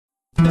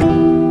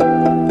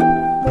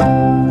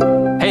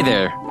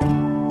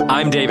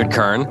I'm David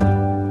Kern.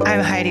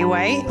 I'm Heidi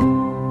White.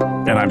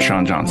 And I'm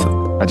Sean Johnson.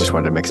 I just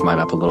wanted to mix mine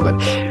up a little bit.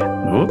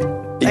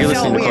 You're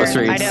listening to Close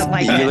Reads. I didn't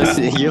like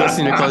You're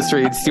listening to Close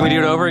Reads. Do we do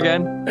it over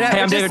again? No,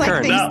 hey, I'm David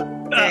Kern.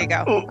 There you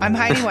go. I'm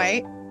Heidi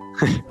White.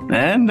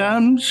 And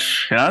I'm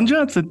Sean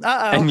Johnson.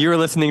 And you're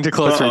listening to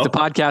Close Reads, the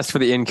podcast for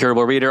the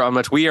incurable reader, on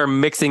which we are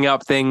mixing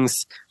up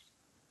things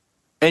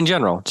in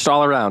general, just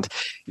all around.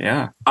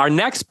 Yeah. Our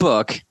next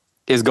book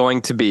is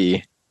going to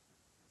be...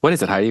 What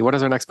is it, Heidi? What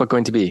is our next book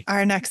going to be?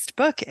 Our next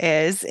book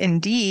is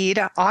indeed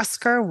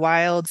Oscar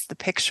Wilde's The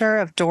Picture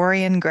of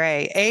Dorian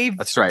Gray.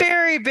 That's right.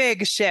 Very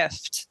big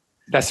shift.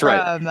 That's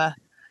right.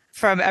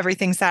 From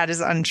Everything Sad is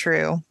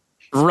Untrue.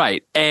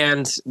 Right.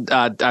 And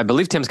I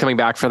believe Tim's coming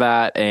back for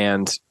that.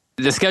 And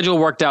the schedule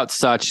worked out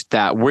such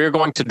that we're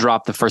going to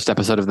drop the first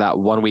episode of that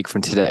 1 week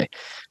from today.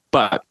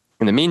 But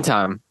in the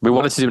meantime, we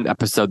wanted to do an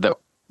episode that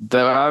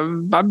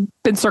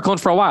I've been circling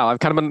for a while. I've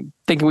kind of been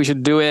thinking we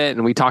should do it,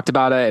 and we talked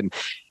about it, and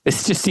it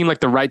just seemed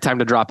like the right time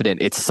to drop it in.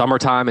 It's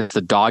summertime. It's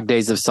the dog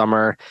days of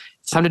summer.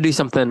 It's time to do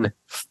something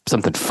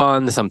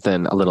fun,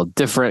 something a little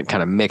different,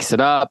 kind of mix it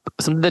up,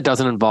 something that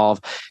doesn't involve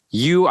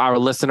you, our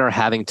listener,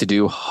 having to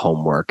do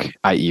homework,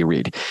 i.e.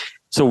 read.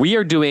 So we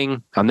are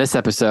doing, on this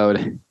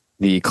episode,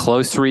 the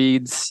Close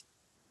Reads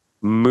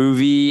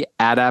movie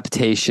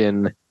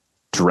adaptation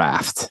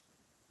draft.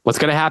 What's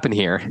going to happen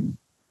here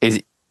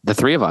is the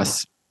three of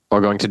us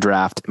are going to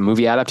draft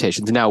movie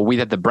adaptations. Now, we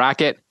had the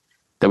bracket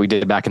that we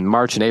did back in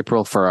March and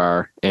April for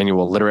our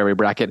annual literary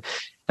bracket,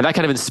 and that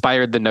kind of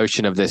inspired the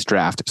notion of this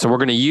draft. So we're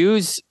going to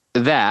use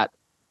that,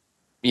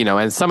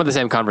 and some of the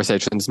same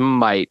conversations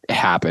might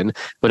happen,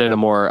 but in a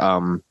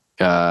more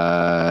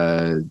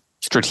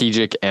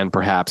strategic and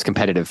perhaps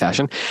competitive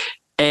fashion.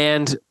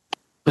 And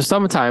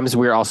sometimes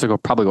we're also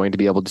probably going to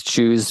be able to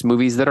choose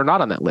movies that are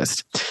not on that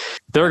list.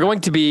 There are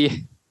going to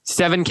be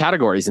 7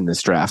 categories in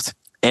this draft,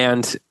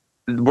 and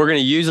we're going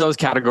to use those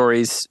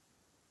categories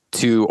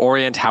to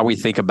orient how we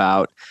think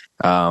about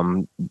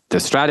the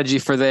strategy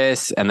for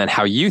this, and then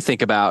how you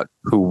think about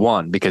who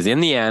won. Because in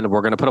the end,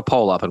 we're going to put a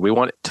poll up, and we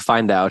want to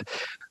find out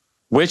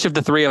which of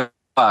the three of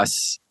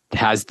us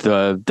has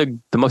the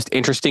most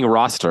interesting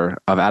roster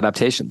of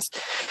adaptations.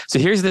 So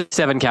here's the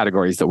 7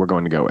 categories that we're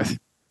going to go with.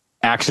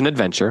 Action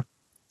adventure.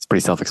 It's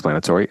pretty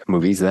self-explanatory.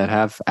 Movies that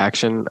have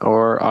action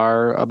or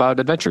are about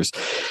adventures.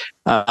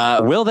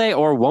 Will they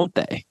or won't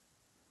they?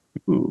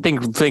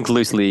 Think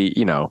loosely,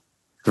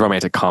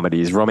 romantic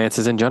comedies,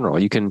 romances in general.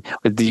 You can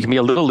be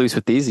a little loose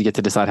with these. You get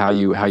to decide how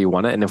you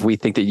want it. And if we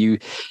think that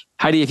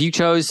Heidi, if you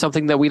chose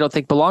something that we don't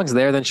think belongs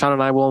there, then Sean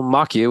and I will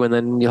mock you, and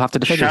then you'll have to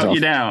defend yourself. Shout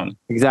you down.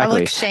 Exactly. I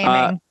like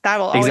shaming. That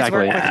will always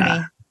work with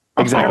me.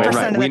 Exactly. 100%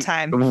 Right. of the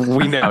time.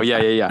 We know.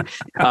 Yeah.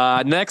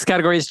 Next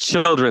category is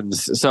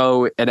children's.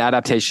 So an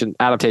adaptation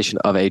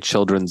of a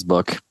children's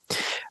book.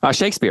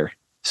 Shakespeare.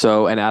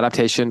 So an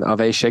adaptation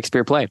of a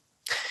Shakespeare play.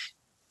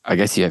 I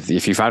guess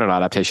if you find an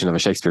adaptation of a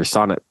Shakespeare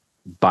sonnet,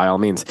 by all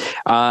means.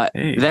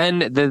 Then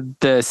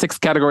the 6th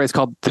category is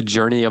called The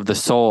Journey of the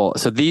Soul.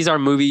 So these are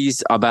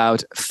movies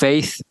about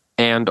faith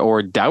and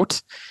or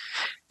doubt.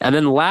 And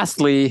then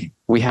lastly,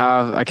 we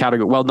have a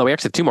category. Well, no, we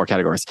actually have 2 more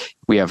categories.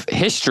 We have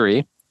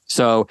history.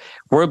 So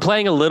we're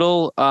playing a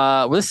little,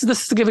 this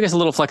is giving us a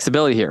little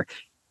flexibility here.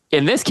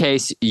 In this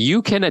case,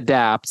 you can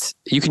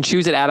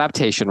choose an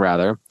adaptation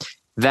rather,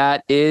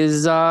 that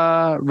is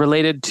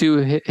related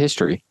to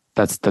history.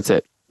 That's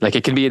it. Like,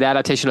 it can be an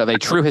adaptation of a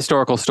true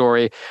historical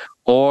story,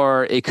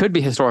 or it could be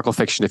historical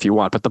fiction if you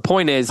want. But the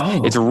point is,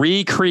 It's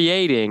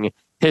recreating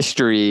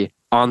history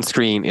on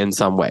screen in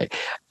some way.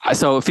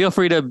 So feel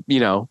free to, be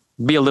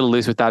a little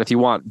loose with that if you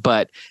want.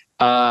 But,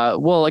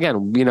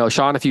 again,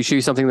 Sean, if you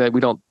choose something that we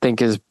don't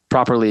think is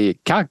properly,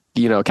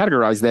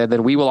 categorized there,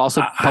 then we will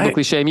also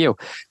publicly shame you.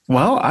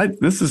 Well,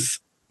 this is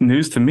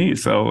news to me,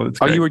 so it's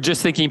great. You were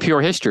just thinking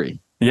pure history?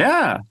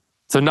 Yeah.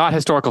 So not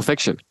historical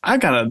fiction. I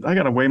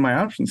gotta weigh my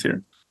options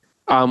here.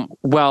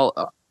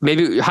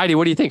 Maybe Heidi,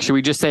 what do you think? Should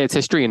we just say it's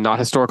history and not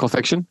historical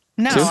fiction?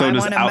 No, I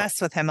want to mess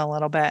with him a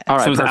little bit. All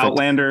right, so does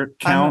Outlander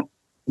count?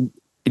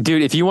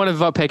 Dude, if you want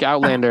to pick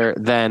Outlander,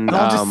 then we'll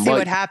just see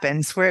what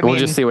happens. We'll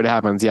just see what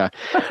happens. Yeah.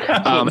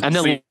 And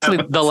then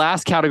the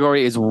last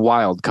category is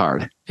wild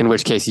card, in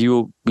which case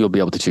you'll be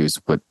able to choose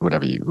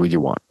whatever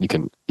you want. You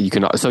can.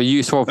 So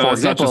you for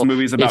example, just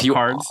movies about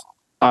cards.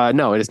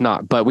 No, it is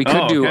not. But we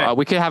could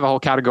we could have a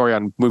whole category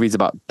on movies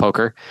about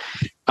poker.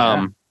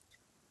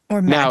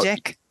 Or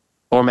magic.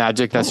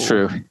 That's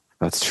true.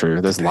 That's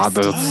true. There's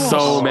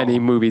so many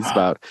movies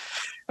about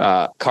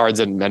cards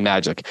and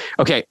magic.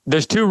 Okay,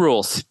 there's 2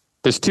 rules.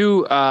 There's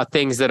 2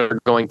 things that are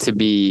going to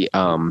be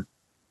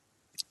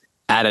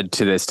added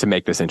to this to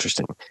make this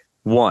interesting.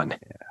 1,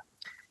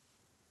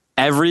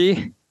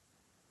 every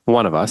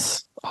one of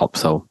us,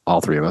 so all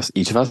 3 of us,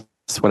 each of us,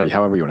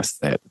 however you want to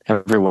say it,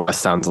 every one of us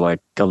sounds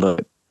like a little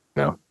bit,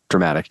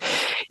 dramatic.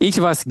 Each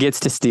of us gets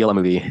to steal a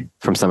movie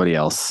from somebody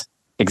else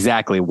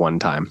exactly 1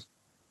 time.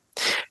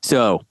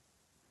 So,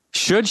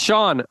 should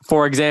Sean,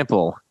 for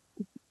example,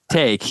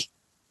 take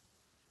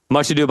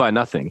Much Ado About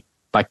Nothing,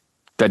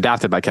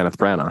 adapted by Kenneth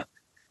Branagh,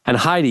 and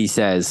Heidi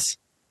says,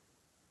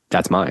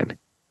 that's mine.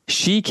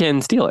 She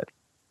can steal it,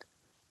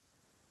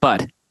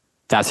 but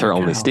that's her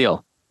only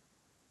steal.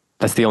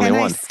 That's the only Can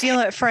I one. steal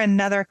it for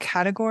another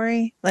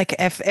category? Like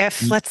if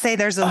let's say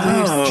there's a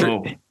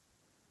loose,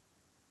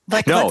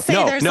 like No, let's say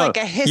no, there's no, like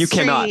a history. you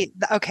cannot.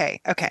 Okay.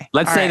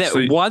 Let's All say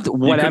right. that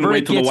whatever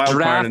it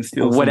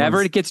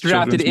gets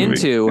drafted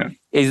into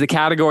is the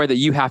category that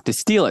you have to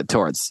steal it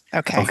towards.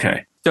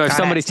 Okay. So if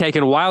somebody's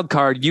taking a wild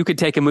card, you could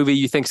take a movie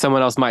you think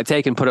someone else might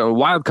take and put it on a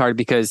wild card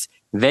because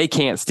they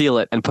can't steal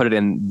it and put it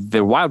in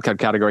the wild card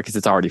category because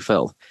it's already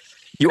filled.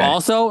 You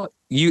also,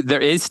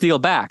 there is steal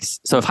backs.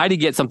 So if Heidi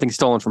gets something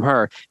stolen from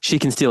her, she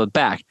can steal it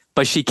back,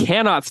 but she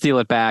cannot steal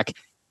it back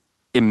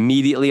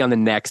immediately on the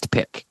next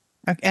pick.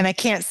 And I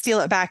can't steal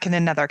it back in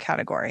another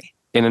category.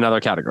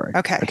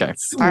 Okay.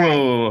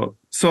 Whoa.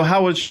 So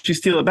how would she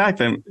steal it back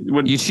then?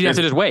 She'd have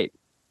to just wait.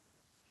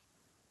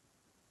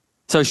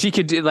 So she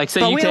could do, like,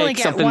 say you take something. But we only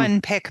get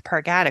one pick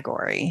per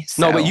category.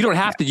 So. No, but you don't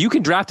have to. You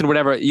can draft in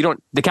whatever.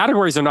 The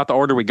categories are not the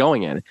order we're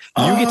going in.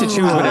 You get to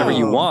choose whatever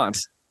you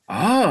want.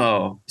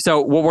 Oh.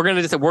 So what we're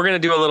gonna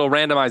do a little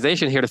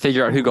randomization here to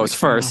figure out who goes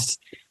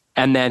first,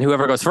 and then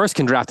whoever goes first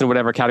can draft in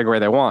whatever category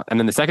they want, and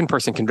then the second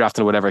person can draft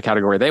in whatever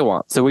category they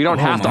want. So we don't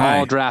have to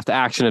all draft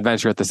action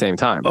adventure at the same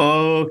time.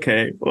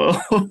 Okay.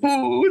 Well,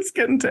 it's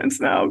getting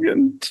tense now. I'm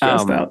getting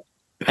stressed out.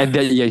 And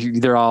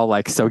they're all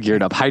like so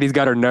geared up. Heidi's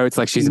got her notes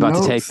like she's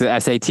about to take the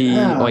SAT.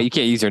 Yeah. Well, you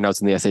can't use your notes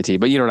in the SAT,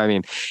 but you know what I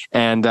mean.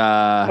 And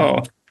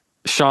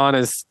Sean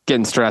is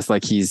getting stressed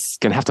like he's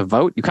going to have to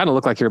vote. You kind of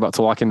look like you're about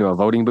to walk into a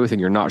voting booth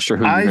and you're not sure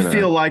who you're going to. I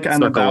feel like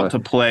I'm about to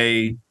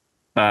play,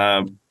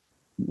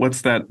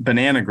 what's that?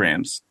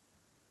 Bananagrams.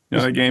 You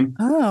know that game?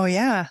 Oh,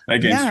 yeah. That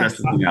game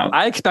stresses me out.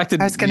 I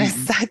expected. I was going to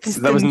say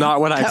that was not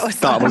what I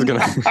thought was going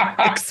to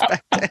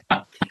expected.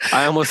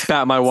 I almost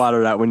spat my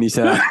water out when you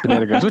said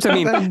Bananagrams, which I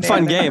mean,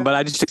 fun game, but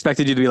I just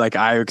expected you to be like,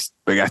 I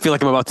feel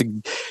like I'm about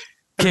to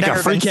kick a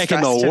free kick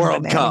in the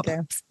World Cup.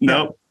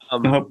 Nope.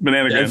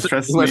 Bananagrams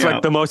stresses me out. It's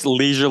like the most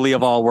leisurely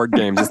of all word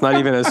games. It's not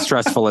even as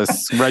stressful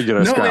as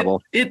regular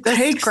Scrabble. It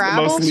takes the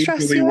most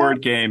leisurely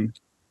word game.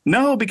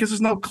 No, because there's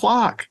no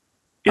clock.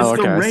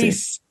 It's the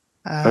race.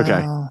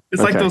 Okay.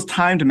 It's like those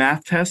timed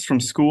math tests from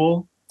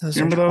school. Those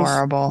are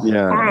horrible.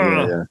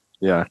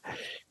 Yeah.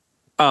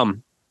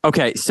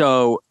 Okay,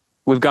 so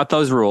we've got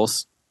those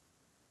rules.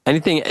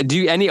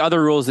 Any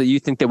other rules that you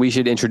think that we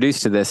should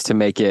introduce to this to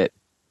make it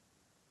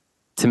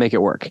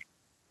work?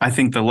 I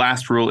think the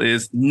last rule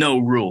is no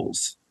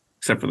rules,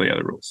 except for the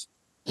other rules.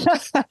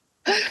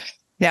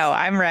 No,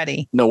 I'm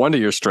ready. No wonder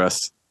you're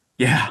stressed.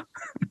 Yeah.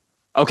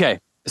 Okay,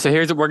 so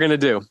here's what we're gonna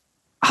do.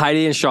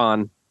 Heidi and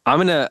Sean, I'm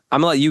gonna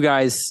let you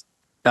guys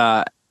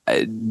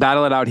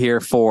battle it out here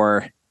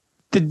for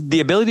the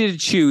ability to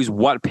choose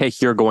what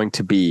pick you're going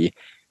to be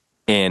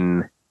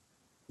in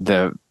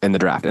the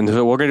draft. And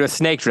so we're going to do a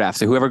snake draft.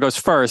 So whoever goes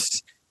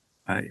first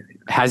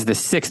has the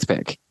 6th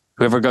pick.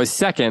 Whoever goes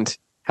second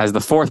has the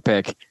 4th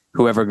pick.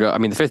 The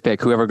 5th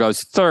pick. Whoever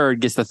goes third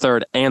gets the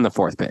 3rd and the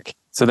 4th pick.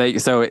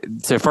 So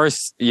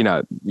first,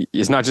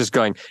 it's not just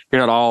going,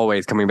 you're not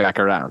always coming back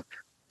around.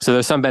 So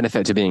there's some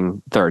benefit to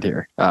being third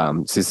here.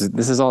 So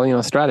this is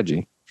all,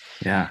 strategy.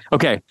 Yeah.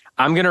 Okay.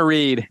 I'm going to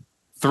read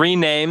 3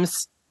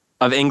 names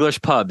of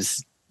English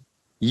pubs.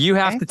 You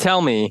have to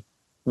tell me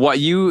what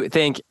you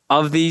think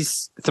of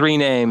these 3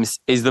 names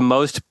is the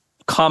most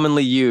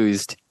commonly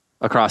used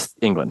across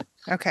England.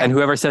 Okay. And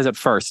whoever says it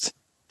first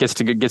gets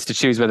to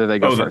choose whether they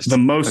go first. The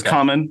most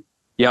common?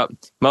 Yep.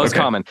 Most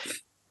common.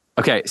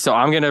 Okay. So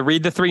I'm going to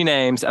read the 3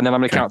 names and then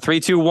I'm going to count 3,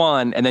 2,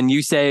 1. And then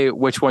you say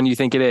which one you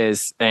think it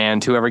is.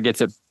 And whoever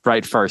gets it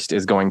right first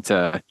is going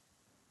to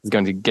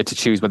get to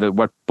choose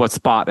what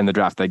spot in the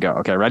draft they go.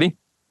 Okay, ready?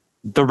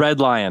 The Red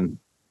Lion,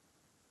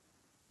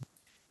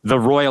 the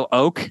Royal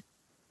Oak,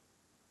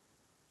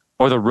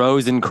 or the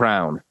Rose and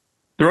Crown?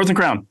 The Rose and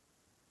Crown.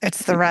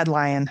 It's the Red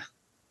Lion.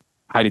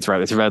 Heidi's right.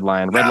 It's Red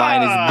Lion. Red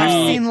Lion is I've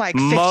seen like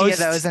 50 of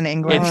those in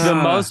England. It's the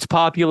most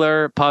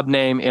popular pub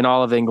name in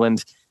all of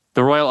England.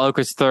 The Royal Oak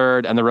is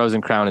 3rd, and the Rose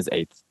and Crown is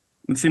 8th.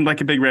 It seemed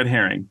like a big red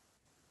herring.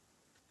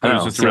 It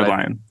was just a Red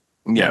Lion.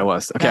 Yeah, it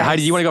was. Okay, nice.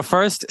 Heidi, do you want to go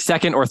first,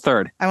 second, or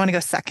third? I want to go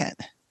second.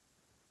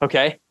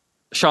 Okay.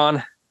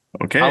 Sean.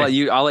 Okay.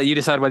 I'll let you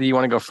decide whether you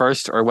want to go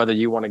first or whether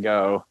you want to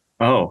go.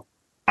 Oh,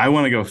 I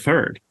want to go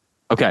third.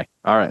 Okay.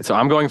 All right. So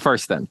I'm going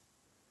first then.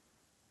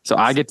 So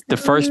I get the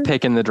first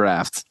pick in the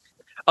draft.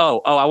 Oh,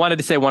 I wanted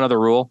to say one other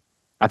rule.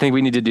 I think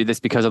we need to do this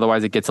because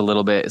otherwise it gets a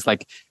little bit, it's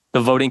like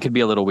the voting could be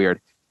a little weird.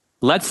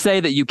 Let's say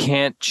that you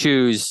can't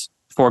choose,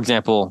 for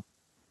example,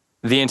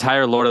 the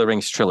entire Lord of the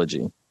Rings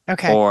trilogy.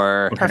 Okay.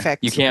 Or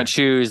perfect. You can't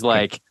choose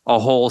like a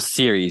whole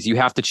series. You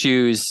have to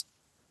choose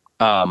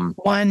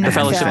one the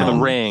Fellowship of the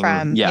Ring.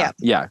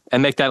 Yeah.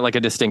 And make that like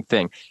a distinct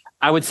thing.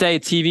 I would say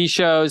TV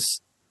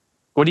shows.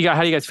 What do you got?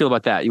 How do you guys feel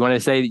about that? You want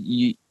to say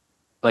you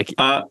like?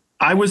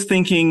 I was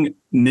thinking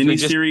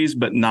miniseries,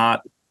 but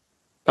not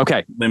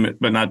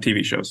but not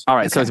TV shows. All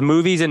right, so it's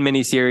movies and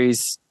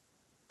miniseries,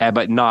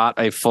 but not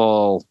a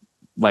full,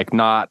 like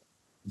not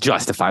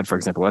Justified, for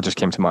example. That just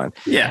came to mind.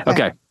 Yeah.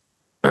 Okay.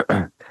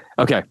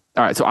 Okay.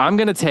 All right. So I'm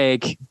gonna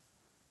take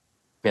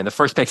Man, the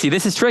first pick. See,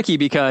 this is tricky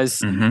because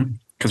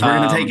Because we're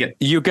going to take it.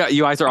 you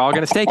guys are all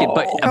going to take it,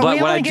 but we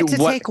only get to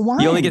take one.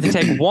 You only get to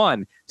take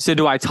one. So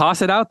do I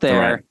toss it out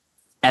there? Right.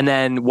 And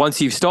then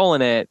once you've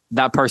stolen it,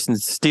 that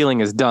person's stealing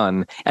is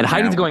done. And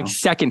Heidi's going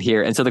second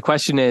here. And so the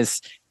question is,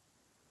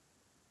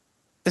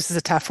 this is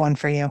a tough one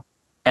for you.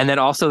 and then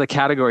also the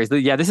categories.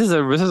 Yeah, this is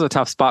a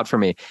tough spot for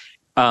me.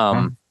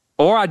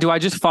 Or do I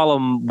just follow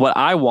what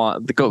I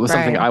want, go with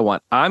something I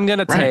want? I'm going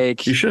to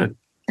take. You should.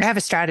 I have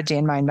a strategy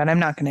in mind, but I'm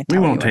not going to tell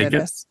We you won't what take it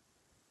it. is.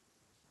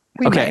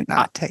 We might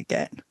not take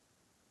it.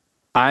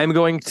 I'm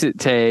going to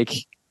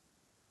take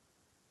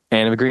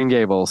Anne of Green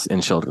Gables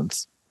in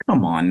children's.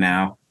 Come on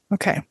now.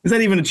 Okay. Is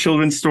that even a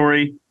children's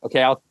story?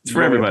 Okay, it's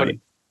for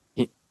everybody.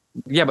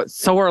 Yeah, but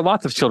so are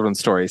lots of children's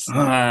stories. Okay,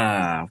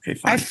 fine.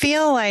 I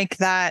feel like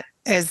that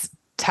is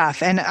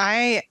tough, and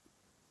I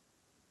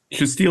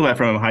should steal that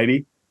from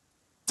Heidi.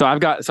 So I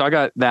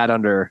got that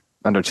under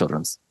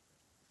children's.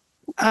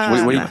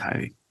 What do you,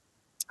 Heidi?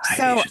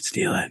 Heidi, you should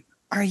steal it.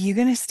 Are you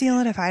going to steal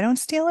it if I don't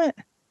steal it?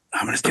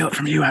 I'm going to steal it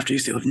from you after you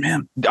steal it from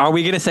him. Are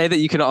we going to say that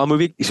you can all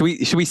movie? Should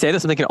we say that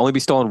something can only be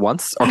stolen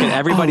once, or can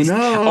everybody?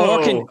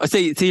 Or can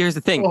see? Here's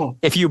the thing: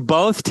 if you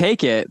both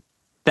take it,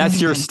 that's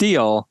your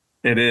steal.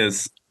 It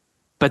is.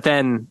 But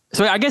then,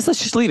 so I guess let's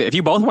just leave it. If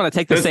you both want to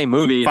take the same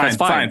movie, that's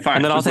fine.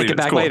 And then I'll take it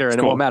back later, and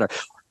it won't matter.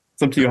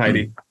 It's up to you,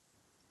 Heidi.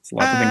 It's a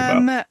lot to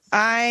think about.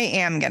 I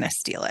am going to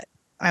steal it.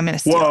 I'm going to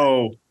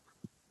steal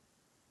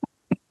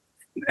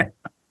it.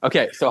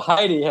 Okay, so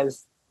Heidi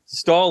has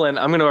stolen.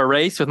 I'm going to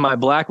erase with my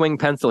Blackwing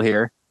pencil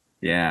here.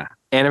 Yeah.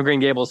 Anne of Green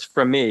Gables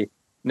from me.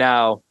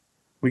 Now,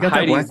 we got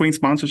that Blackwing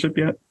sponsorship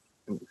yet?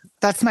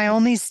 That's my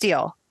only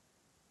steal.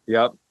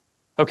 Yep.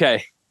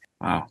 Okay.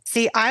 Wow.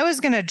 See, I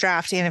was going to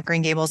draft Anne of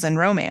Green Gables in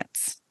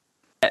romance.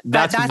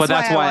 That's why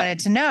I wanted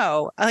to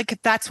know.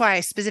 Like, that's why I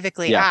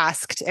specifically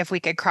asked if we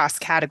could cross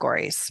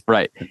categories.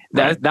 Right.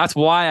 That's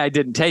why I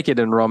didn't take it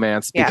in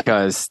romance,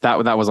 because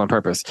that was on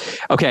purpose.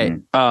 Okay.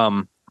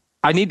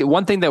 I need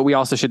one thing that we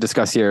also should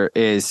discuss here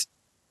is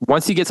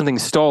once you get something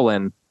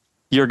stolen,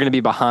 you're going to be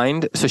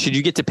behind. So should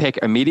you get to pick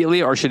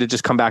immediately, or should it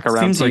just come back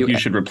around? Seems like you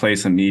should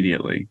replace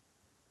immediately.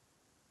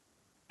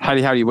 What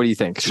do you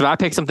think? Should I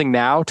pick something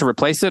now to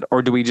replace it,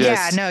 or do we just?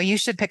 Yeah, no, you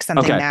should pick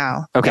something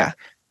now. Okay.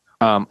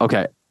 Yeah.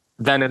 Okay.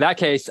 Then in that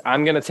case,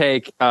 I'm going to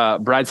take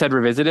Brideshead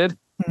Revisited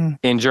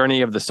in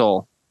Journey of the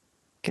Soul.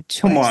 Good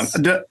choice. Come on.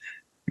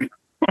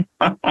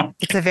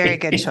 It's a very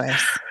good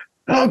choice.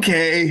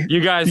 Okay. You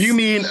guys. You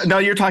mean, no,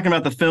 you're talking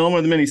about the film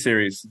or the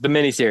miniseries? The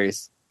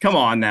miniseries. Come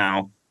on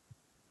now.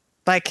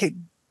 Like,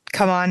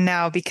 come on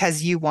now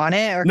because you want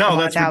it, or no, come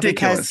that's on now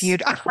ridiculous. Because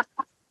you'd.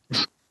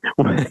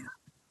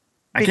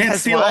 I can't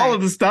steal all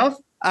of the stuff.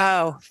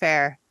 Oh,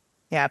 fair.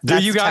 Yeah.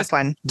 Do you guys?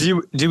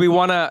 Do we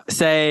want to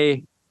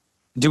say?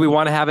 Do we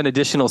want to have an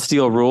additional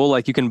steal rule?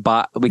 Like you can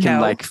buy. We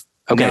can like.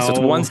 Okay, so it's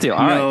one steal.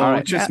 All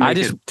right. Just make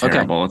it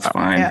terrible. It's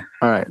fine. Yeah.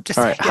 All right. Just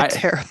make it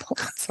terrible.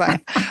 It's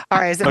fine. All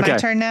right. Is it my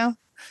turn now?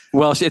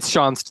 Well, it's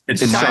Sean's.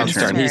 It's Sean's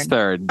turn. He's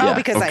third. Oh,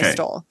 because I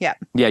stole. Yeah.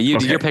 Yeah.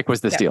 Your pick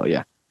was the steal.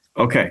 Yeah.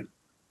 Okay.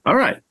 All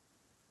right.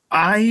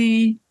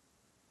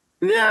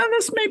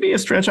 This may be a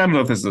stretch. I don't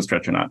know if this is a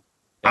stretch or not.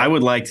 I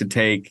would like to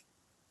take.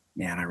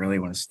 Man, I really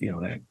want to steal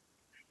that.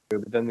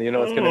 But then you know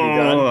what's going to be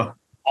done.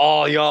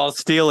 All y'all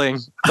stealing.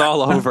 It's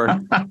all over.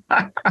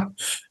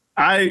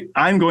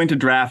 I'm going to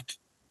draft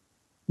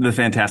the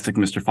Fantastic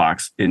Mr.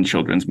 Fox in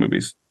children's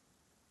movies.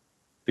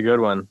 The good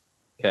one.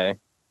 Okay.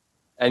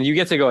 And you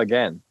get to go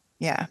again.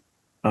 Yeah.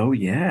 Oh,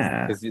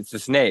 yeah. Because it's a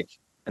snake.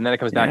 And then it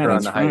comes back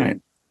around the height.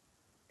 Right.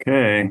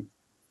 Okay.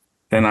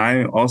 Then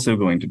I'm also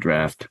going to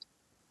draft.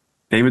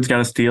 David's got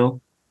a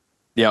steal.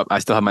 Yep. I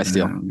still have my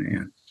steal. Oh,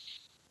 man.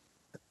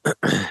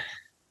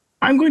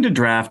 I'm going to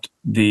draft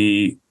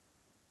the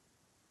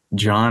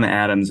John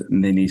Adams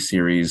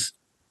miniseries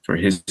for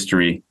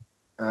history.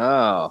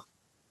 Oh,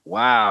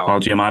 wow. Paul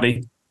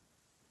Giamatti.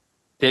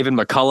 David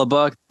McCullough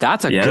book.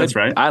 That's a good. That's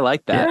right. I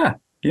like that.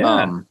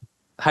 Yeah.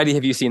 Heidi,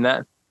 have you seen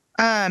that?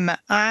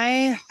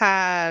 I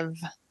have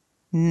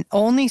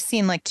only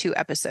seen like 2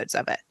 episodes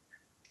of it.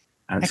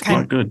 That's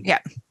quite good. Yeah.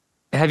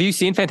 Have you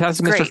seen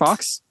Fantastic Mr.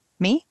 Fox?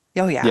 Me?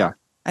 Oh, yeah. Yeah.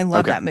 I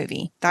love that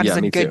movie. That is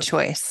a good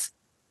choice.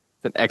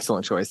 It's an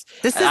excellent choice.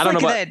 This is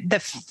like the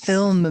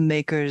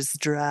filmmakers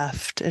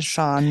draft, as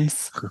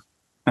Sean's.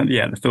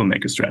 The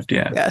filmmakers draft.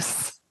 Yeah.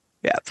 Yes.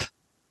 Yep.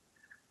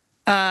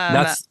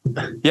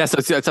 So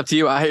it's up to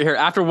you. Here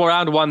after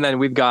round 1, then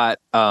we've got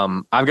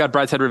I've got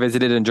Brideshead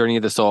Revisited and Journey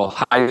of the Soul.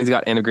 Heidi's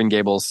got Anne of Green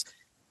Gables.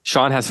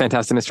 Sean has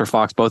Fantastic Mr.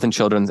 Fox, both in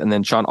children's, and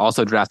then Sean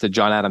also drafted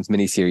John Adams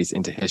miniseries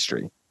into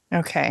history.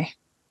 Okay.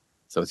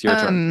 So it's your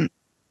turn.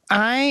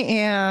 I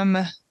am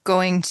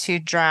going to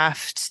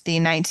draft the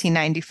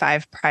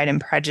 1995 Pride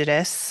and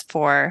Prejudice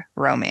for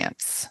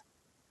romance.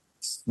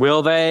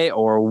 Will they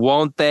or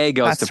won't they?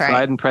 Goes to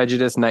Pride and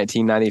Prejudice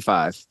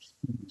 1995.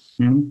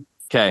 Mm-hmm.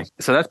 Okay,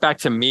 so that's back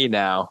to me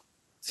now.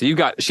 So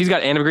she's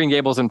got Anne of Green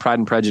Gables and Pride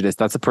and Prejudice.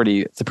 It's a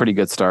pretty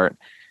good start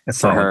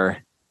for her.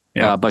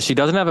 Yeah, but she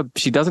doesn't have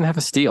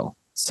a steal.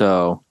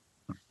 So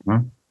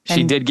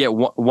she did get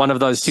one of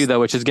those 2 though,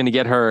 which is going to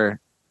get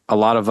her a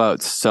lot of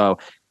votes. So,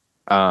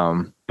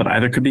 but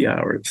either could be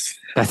ours.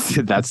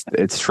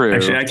 it's true.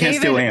 Actually, I can't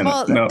steal Anna.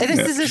 Well, No, this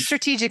is a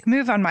strategic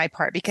move on my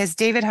part because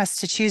David has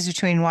to choose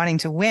between wanting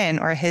to win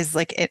or his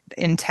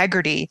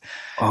integrity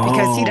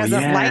because he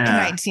doesn't like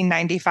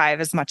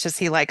 1995 as much as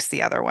he likes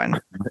the other one.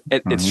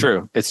 It's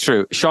true. It's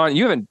true. Sean,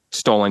 you haven't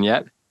stolen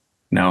yet.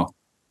 No.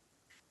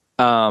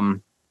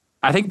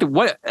 I think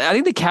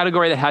the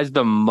category that has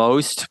the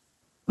most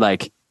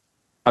like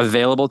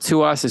available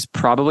to us is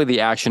probably the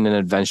action and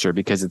adventure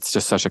because it's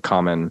just such a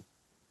common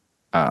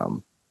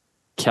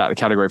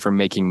category for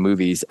making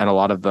movies, and a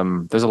lot of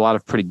them. There's a lot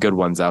of pretty good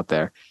ones out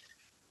there.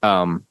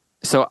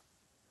 So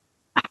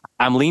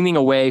I'm leaning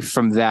away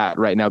from that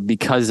right now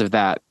because of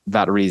that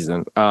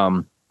reason.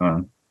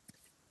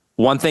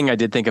 One thing I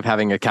did think of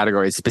having a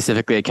category,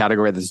 specifically a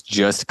category that's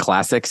just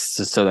classics.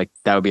 So like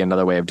that would be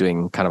another way of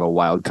doing kind of a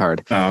wild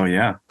card. Oh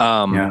yeah.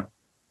 Yeah.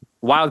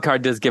 Wild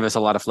card does give us a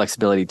lot of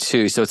flexibility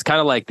too. So it's kind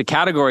of like the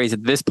categories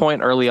at this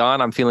point early on,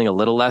 I'm feeling a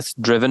little less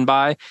driven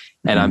by,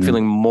 and I'm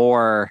feeling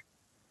more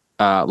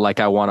like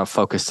I want to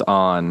focus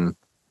on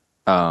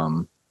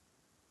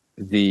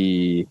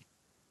the.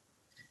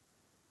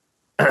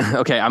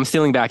 Okay, I'm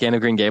stealing back Anne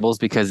of Green Gables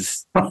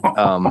because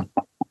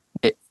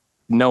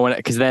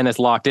because then it's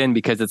locked in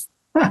because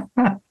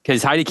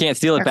Heidi can't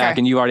steal it back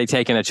and you've already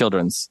taken a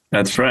children's.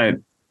 That's right.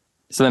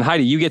 So then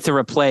Heidi, you get to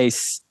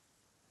replace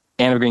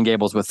Anne of Green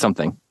Gables with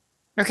something.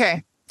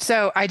 Okay.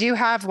 So I do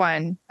have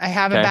one. I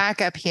have a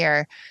backup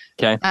here.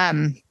 Okay.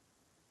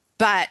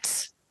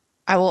 But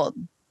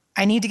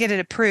I need to get it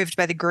approved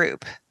by the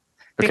group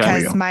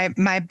because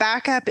my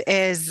backup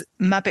is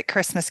Muppet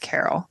Christmas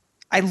Carol.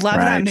 I love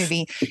that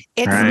movie.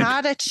 It's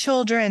not a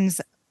children's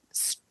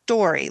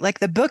story. Like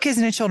the book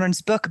isn't a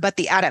children's book, but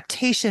the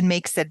adaptation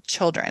makes it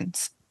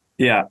children's.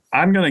 Yeah,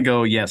 I'm going to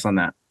go yes on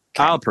that.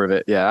 Okay. I'll prove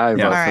it. Yeah, I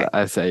vote for that.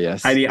 I say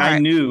yes. I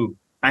knew,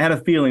 I had a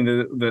feeling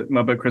that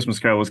Muppet Christmas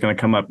Carol was going to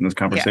come up in this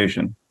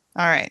conversation.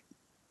 Yeah. All right.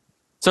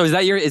 So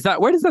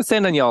where does that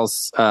stand on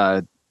y'all's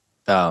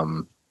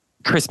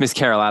Christmas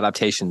Carol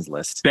adaptations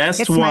list?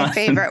 It's my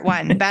favorite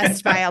one.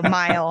 Best by a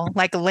mile,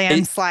 like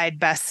landslide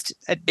best.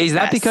 Is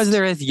that because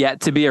there has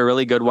yet to be a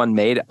really good one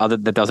made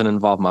that doesn't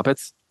involve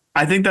Muppets?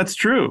 I think that's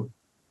true.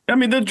 I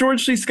mean, the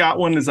George C. Scott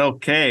one is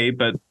okay,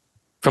 but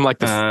from like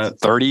the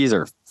 30s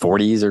or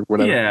 40s or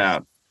whatever. Yeah,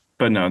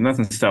 but no,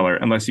 nothing stellar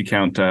unless you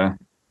count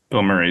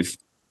Bill Murray's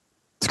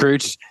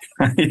Scrooge.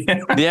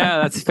 Yeah,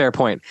 that's a fair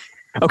point.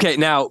 Okay,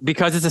 now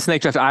because it's a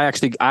snake draft,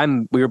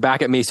 we were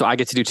back at me, so I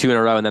get to do two in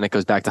a row, and then it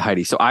goes back to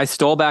Heidi. So I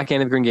stole back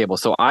Anne of Green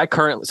Gables. So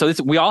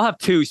we all have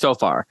two so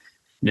far.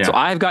 Yeah. So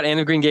I've got Anne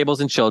of Green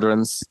Gables in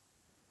children's.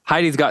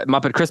 Heidi's got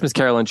Muppet Christmas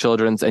Carol in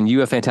children's, and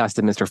you have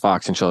Fantastic Mr.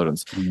 Fox in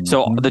children's. Mm-hmm.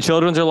 So the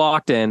children's are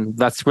locked in.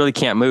 That's really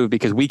can't move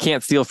because we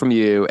can't steal from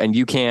you, and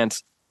you can't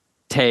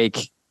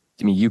take.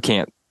 You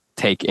can't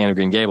take Anne of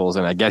Green Gables,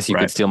 and I guess you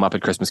could steal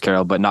Muppet Christmas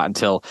Carol, but not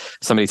until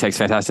somebody takes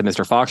Fantastic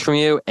Mr. Fox from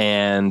you,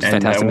 and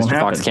Fantastic Mr.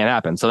 Fox can't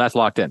happen. So that's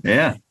locked in.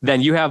 Yeah. Then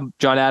you have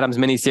John Adams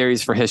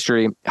miniseries for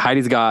history.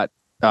 Heidi's got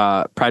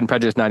Pride and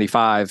Prejudice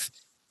 95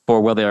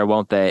 for Will They or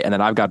Won't They, and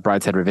then I've got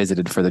Brideshead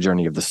Revisited for The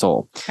Journey of the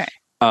Soul. Okay.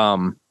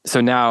 So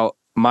now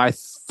my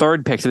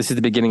third pick, so this is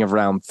the beginning of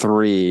round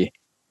 3.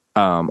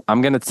 I'm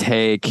going to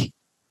take,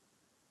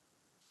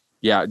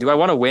 do I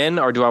want to win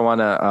or do I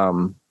want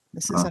to,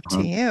 this is up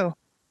to you.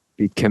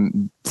 Be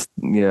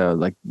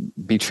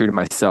true to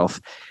myself.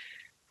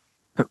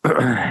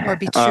 Or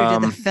be true to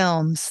the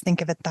films.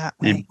 Think of it that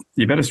way.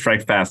 You better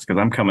strike fast because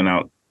I'm coming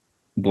out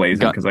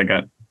blazing because I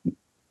got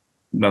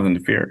nothing to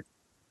fear.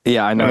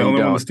 Yeah, I know. I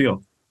only want to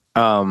steal.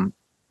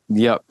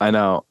 Yep, I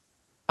know.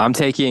 I'm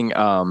taking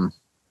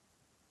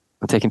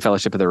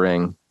Fellowship of the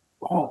Ring.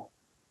 Oh.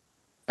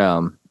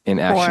 In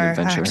action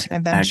adventure.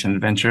 Action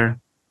adventure.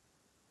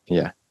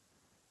 Yeah.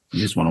 You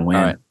just want to win.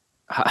 All right.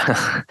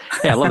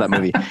 Yeah, I love that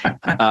movie.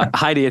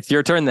 Heidi, it's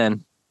your turn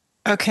then.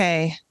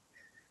 Okay.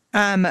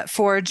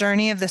 For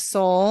Journey of the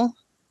Soul,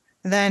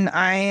 then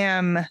I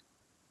am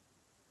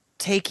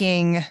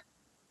taking.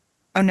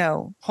 Oh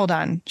no, hold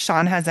on.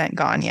 Sean hasn't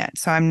gone yet,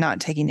 so I'm not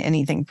taking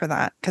anything for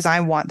that because I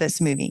want this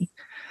movie.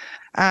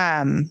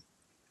 Yeah,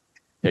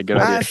 good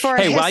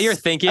idea. While you're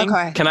thinking,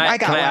 can I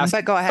ask?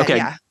 But go ahead.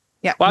 Okay.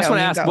 Yeah. Well, I just want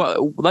to ask.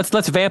 Well,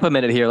 let's vamp a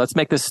minute here. Let's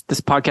make this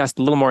podcast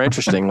a little more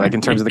interesting, like in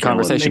terms of the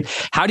conversation.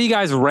 How do you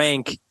guys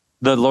rank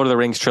the Lord of the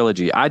Rings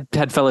trilogy? I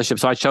had Fellowship,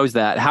 so I chose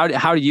that.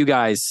 How do you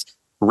guys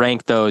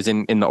rank those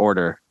in the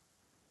order?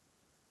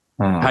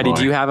 Heidi,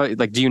 do you have a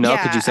do you know?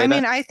 Yeah, could you say that? I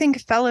mean, I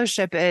think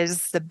Fellowship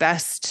is the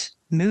best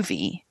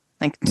movie.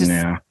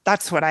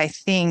 That's what I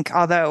think.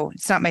 Although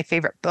it's not my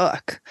favorite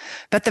book,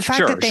 but the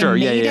fact that they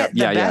made it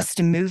the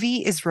best movie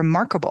is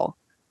remarkable.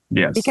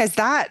 Yes. Because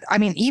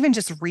even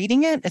just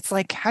reading it, it's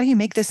like, how do you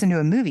make this into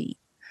a movie?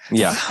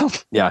 Yeah.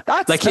 Yeah.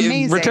 That's like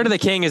amazing. Return of the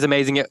King is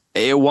amazing.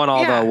 It won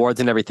all the awards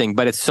and everything,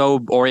 but it's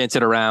so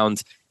oriented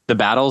around the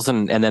battles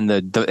and then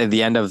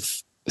the end of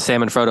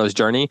Sam and Frodo's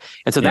journey.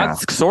 And so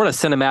that's sort of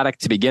cinematic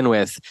to begin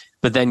with.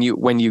 But then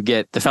when you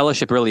get the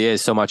Fellowship really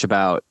is so much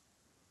about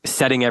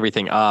setting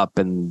everything up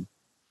and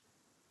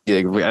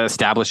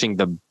establishing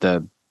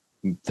the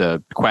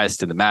the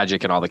quest and the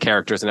magic and all the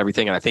characters and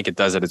everything. And I think it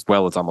does it as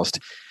well as almost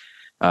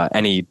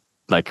any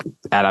like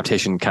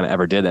adaptation kind of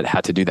ever did that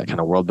had to do that kind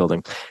of world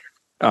building.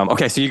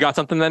 Okay, so you got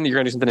something then? You're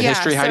going to do something in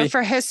history, Heidi? So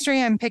for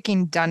history, I'm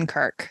picking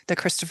Dunkirk, the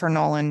Christopher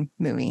Nolan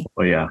movie.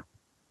 Oh, yeah.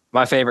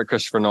 My favorite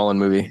Christopher Nolan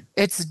movie.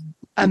 It's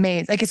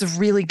amazing. Like, it's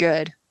really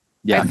good.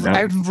 Yeah.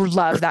 I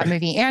love that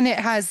movie. And it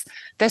has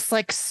this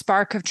like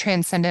spark of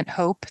transcendent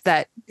hope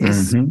that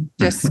is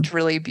just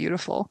really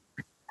beautiful.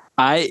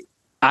 I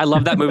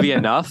love that movie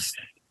enough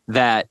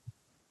that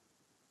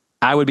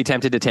I would be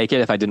tempted to take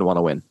it if I didn't want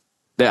to win.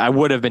 I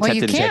would have been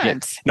tempted to take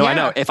it. No, I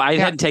know. If I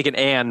hadn't taken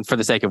Anne for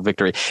the sake of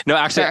victory. No,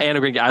 actually,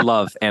 I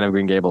love Anne of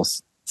Green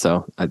Gables.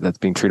 So that's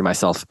being true to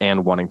myself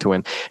and wanting to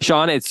win.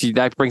 Sean,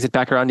 that brings it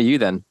back around to you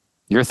then.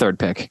 Your third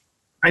pick.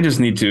 I just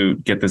need to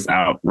get this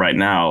out right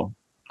now.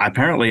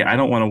 Apparently, I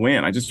don't want to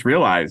win. I just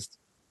realized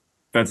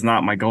that's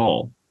not my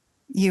goal.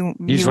 You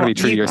just want to be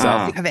true to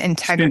yourself. You have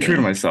integrity. Being true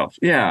to myself.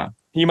 Yeah.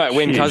 You might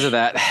win because of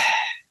that.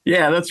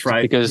 Yeah, that's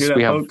right. Because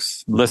we have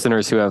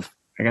listeners who have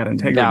I got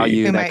integrity.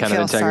 Value who that might kind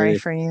feel of integrity. sorry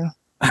for you.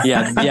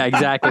 Yeah,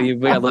 exactly. We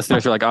got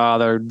listeners who are like, oh,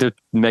 they're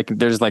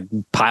just like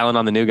piling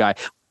on the new guy.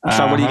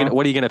 Sean, what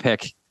are you gonna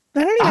pick?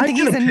 I don't even think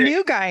he's a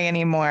new guy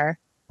anymore.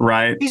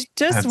 Right. He's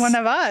just one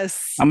of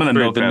us. I'm gonna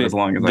milk that as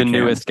long as I can. The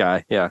newest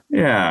guy. Yeah.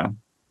 Yeah.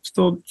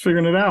 Still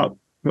figuring it out.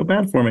 Feel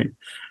bad for me.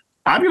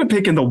 I'm gonna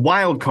pick in the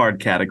wild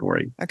card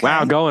category. Okay.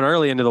 Wow, going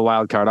early into the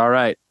wild card. All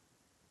right.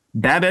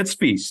 Babette's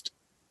Feast.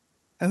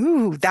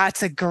 Ooh,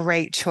 that's a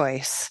great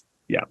choice.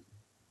 Yeah.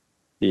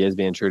 He is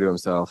being true to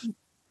himself.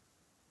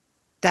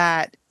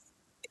 And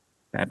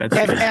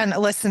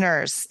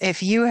listeners,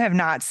 if you have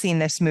not seen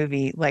this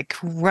movie, like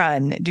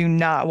run, do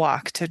not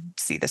walk to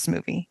see this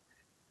movie.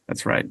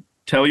 That's right.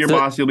 Tell your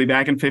boss you'll be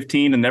back in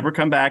 15 and never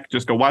come back.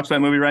 Just go watch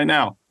that movie right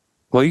now.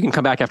 Well, you can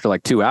come back after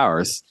like 2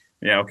 hours.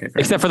 Yeah, okay.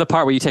 Except for the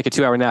part where you take a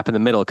 2-hour nap in the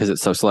middle because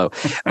it's so slow.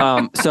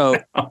 And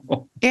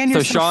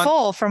you're so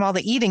full from all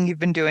the eating you've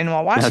been doing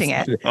while watching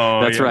it.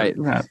 That's right.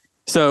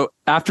 So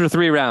after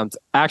 3 rounds,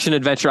 action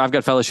adventure, I've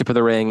got Fellowship of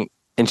the Ring.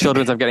 In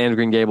children's, I've got Anne of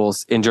Green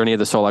Gables. In Journey of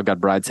the Soul, I've got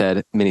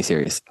Brideshead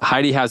miniseries.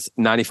 Heidi has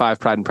 95,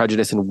 Pride and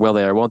Prejudice, and Will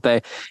They or Won't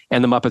They?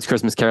 And The Muppets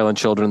Christmas Carol in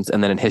children's.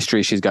 And then in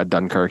history, she's got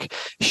Dunkirk.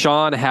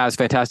 Sean has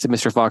Fantastic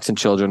Mr. Fox in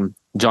children,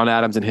 John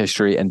Adams in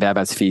history, and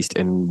Babette's Feast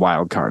in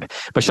wild card.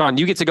 But Sean,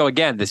 you get to go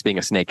again, this being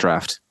a snake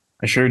draft.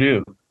 I sure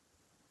do.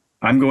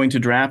 I'm going to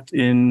draft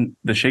in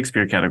the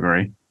Shakespeare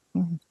category.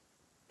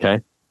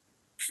 Okay.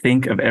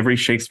 Think of every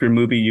Shakespeare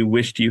movie you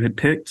wished you had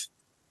picked,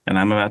 and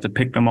I'm about to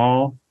pick them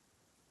all.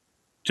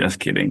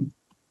 Just kidding.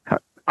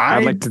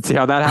 I'd like to see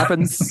how that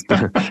happens.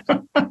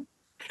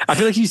 I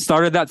feel like you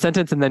started that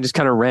sentence and then just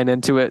kind of ran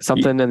into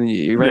something, and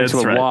you ran into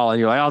a wall, and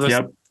you're like, I'll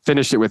just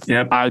finish it with,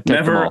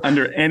 Never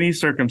under any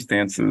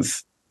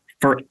circumstances,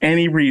 for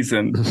any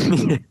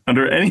reason,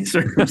 under any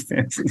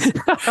circumstances.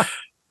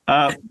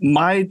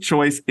 My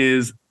choice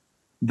is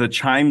The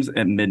Chimes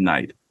at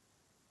Midnight.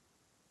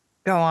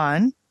 Go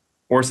on.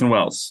 Orson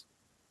Welles,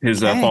 his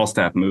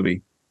Falstaff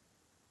movie.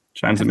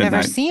 Chimes at Midnight.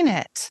 I've never seen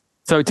it.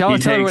 So tell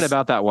everyone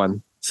about that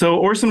one. So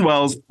Orson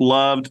Welles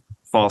loved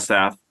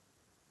Falstaff,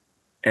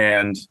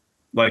 and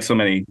like so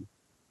many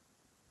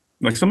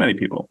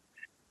people,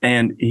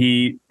 and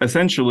he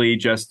essentially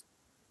just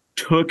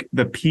took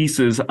the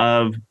pieces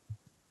of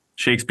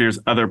Shakespeare's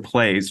other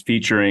plays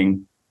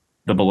featuring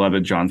the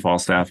beloved John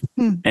Falstaff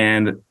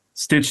and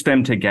stitched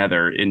them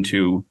together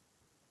into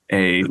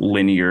a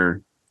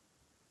linear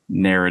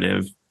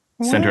narrative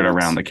centered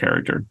around the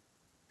character.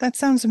 That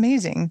sounds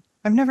amazing.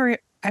 I've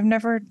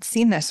never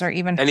seen this or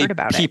even heard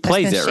about it. He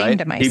plays it, right?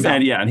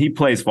 And he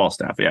plays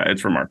Falstaff. Yeah,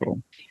 it's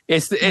remarkable.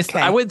 It's.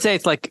 I would say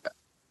it's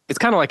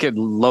kind of like a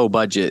low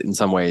budget in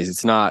some ways.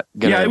 It's not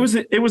gonna... Yeah,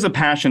 it was a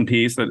passion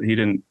piece that he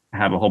didn't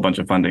have a whole bunch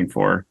of funding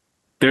for.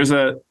 There's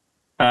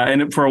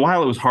and for a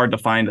while it was hard to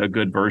find a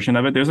good version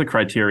of it. There's a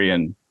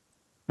Criterion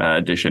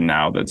edition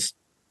now that's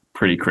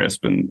pretty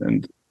crisp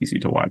and easy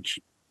to watch.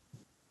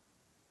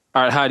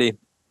 All right, Heidi.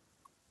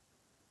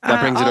 That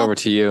brings it over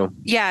to you.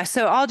 Yeah,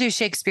 so I'll do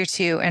Shakespeare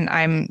too, and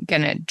I'm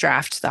going to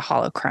draft The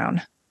Hollow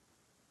Crown.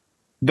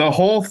 The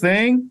whole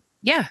thing?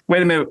 Yeah.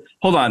 Wait a minute.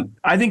 Hold on.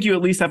 I think you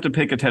at least have to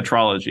pick a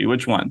tetralogy.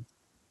 Which one?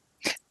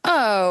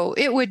 Oh,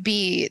 it would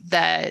be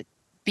the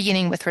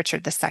beginning with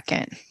Richard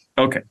II.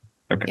 Okay.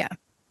 Yeah.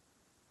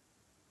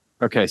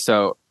 Okay,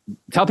 so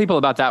tell people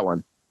about that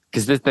one.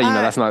 Because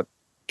that's not...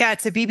 Yeah,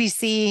 it's a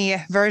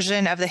BBC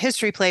version of the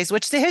history plays,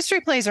 which the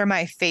history plays are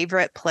my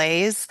favorite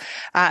plays,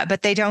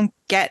 but they don't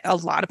get a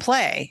lot of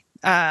play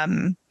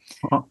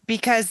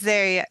because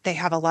they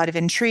have a lot of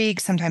intrigue.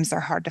 Sometimes they're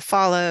hard to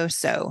follow.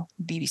 So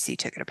BBC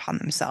took it upon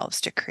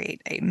themselves to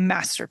create a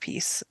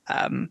masterpiece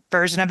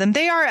version of them.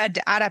 They are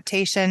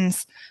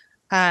adaptations,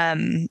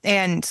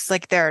 and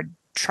like they're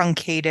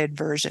truncated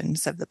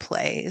versions of the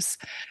plays,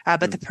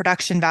 but the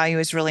production value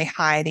is really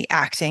high. The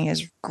acting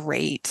is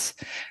great.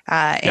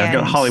 I've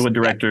got Hollywood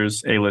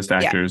directors, A-list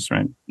actors,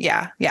 right?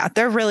 Yeah,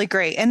 they're really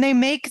great, and they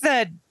make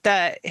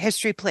the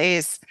history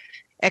plays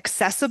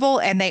accessible,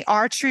 and they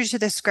are true to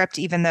the script,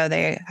 even though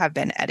they have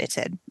been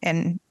edited.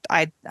 And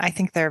I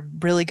think they're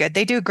really good.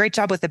 They do a great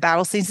job with the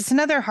battle scenes. It's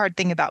another hard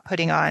thing about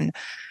putting on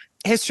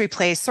history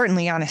plays,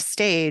 certainly on a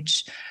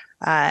stage.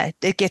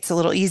 It gets a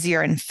little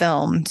easier in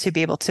film to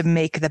be able to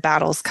make the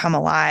battles come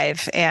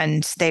alive.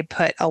 And they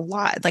put a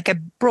lot, like a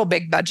real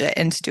big budget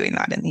into doing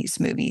that in these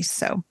movies.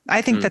 So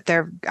I think that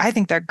they're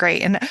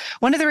great. And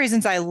one of the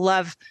reasons I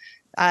love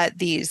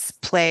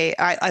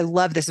I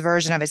love this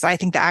version of it is I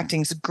think the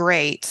acting's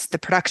great. The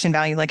production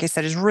value, like I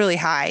said, is really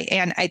high.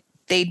 And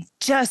they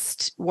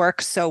just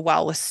work so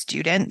well with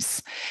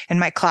students in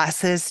my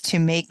classes to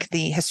make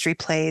the history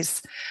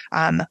plays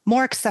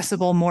more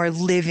accessible, more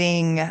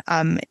living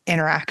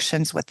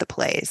interactions with the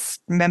plays.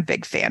 I'm a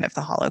big fan of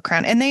the Hollow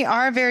Crown. And they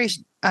are very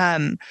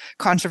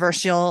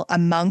controversial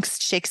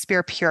amongst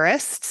Shakespeare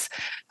purists,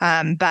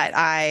 but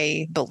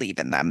I believe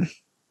in them.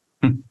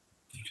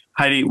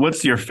 Heidi,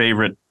 what's your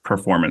favorite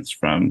performance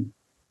from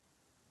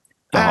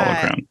the Hollow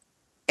Crown?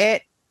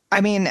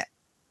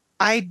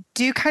 I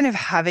do kind of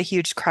have a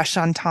huge crush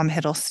on Tom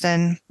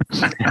Hiddleston,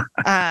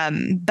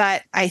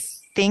 but I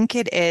think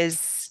it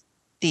is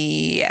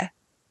I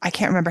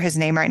can't remember his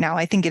name right now.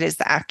 I think it is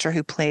the actor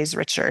who plays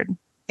Richard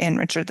in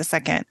Richard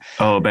II.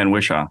 Oh, Ben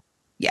Whishaw.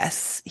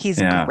 Yes, he's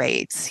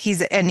great.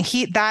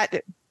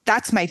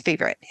 That's my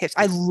favorite.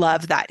 I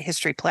love that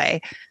history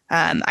play.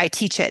 I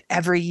teach it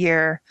every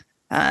year.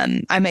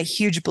 I'm a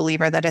huge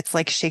believer that it's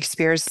like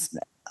Shakespeare's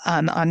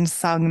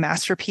unsung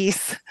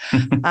masterpiece.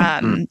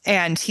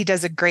 And he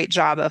does a great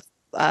job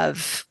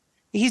of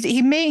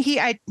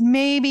I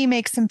maybe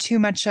makes him too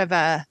much of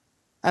a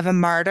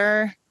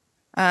martyr.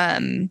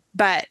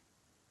 But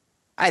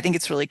I think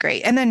it's really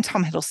great. And then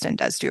Tom Hiddleston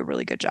does do a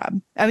really good job.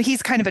 I mean,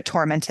 he's kind of a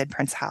tormented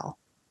Prince Hal,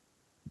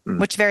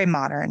 which very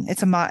modern.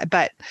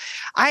 But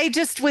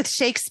with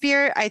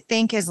Shakespeare, I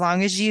think as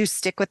long as you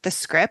stick with the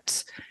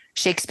script,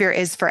 Shakespeare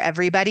is for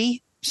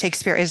everybody.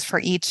 Shakespeare is for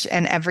each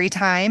and every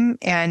time.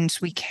 And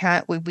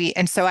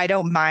and so I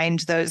don't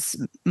mind those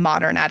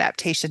modern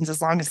adaptations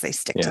as long as they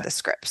stick to the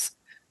scripts.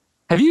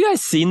 Have you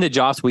guys seen the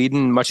Joss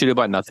Whedon Much Ado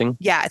About Nothing?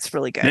 Yeah, it's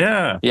really good.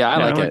 Yeah. I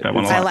like it. That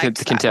one a lot. I like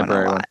the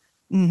contemporary one a lot.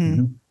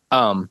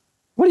 Mm-hmm.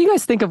 What do you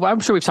guys think of? I'm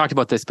sure we've talked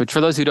about this, but for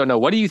those who don't know,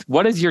 what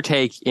is your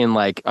take in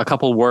like a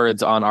couple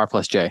words on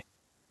R+J,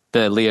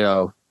 the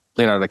Leonardo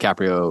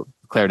DiCaprio,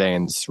 Claire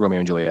Danes, Romeo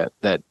and Juliet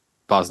that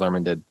Baz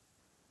Luhrmann did?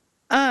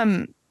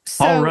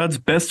 Paul Rudd's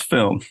best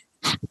film.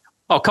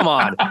 Oh, come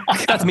on.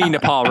 That's mean to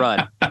Paul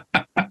Rudd.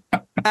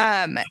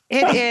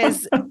 It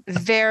is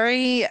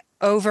very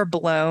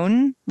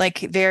overblown,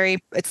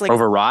 it's like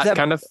overwrought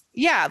kind of.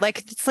 Yeah,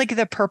 it's like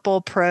the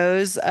purple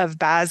prose of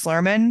Baz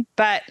Luhrmann,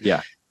 but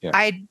yeah.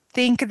 I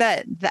think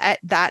that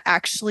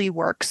actually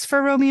works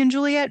for Romeo and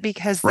Juliet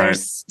because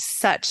there's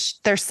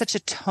such a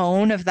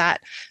tone of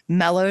that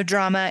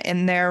melodrama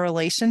in their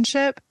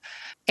relationship,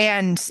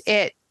 and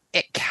it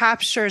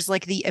captures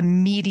like the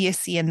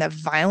immediacy and the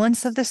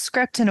violence of the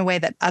script in a way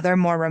that other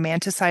more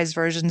romanticized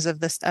versions of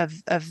this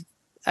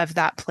of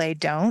that play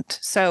don't.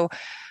 So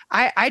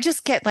I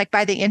just get like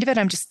by the end of it,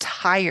 I'm just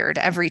tired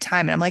every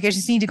time. And I'm like, I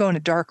just need to go in a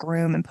dark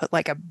room and put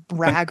like a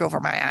rag over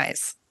my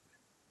eyes.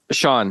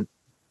 Sean.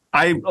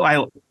 I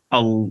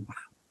was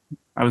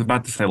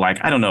about to say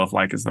I don't know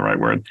if is the right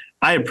word.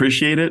 I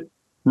appreciate it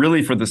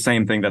really for the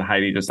same thing that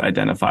Heidi just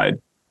identified.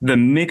 The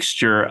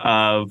mixture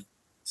of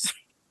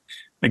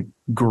like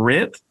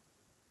grit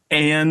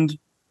and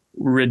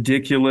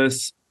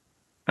ridiculous,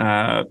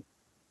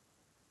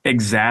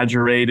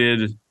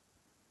 exaggerated,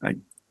 like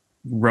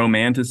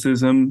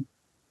romanticism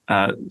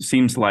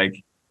seems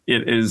like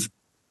it is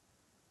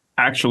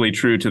actually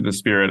true to the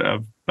spirit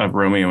of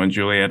Romeo and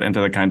Juliet and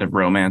to the kind of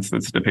romance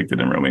that's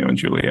depicted in Romeo and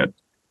Juliet.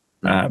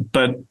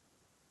 But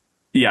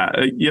yeah,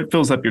 it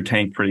fills up your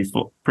tank pretty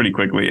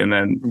quickly, and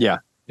then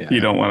you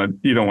don't want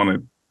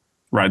to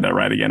ride that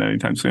ride again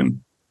anytime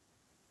soon.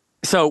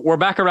 So we're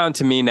back around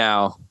to me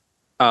now.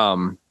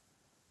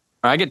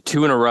 I get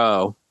 2 in a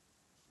row,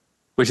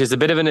 which is a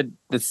bit of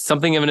it's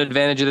something of an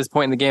advantage at this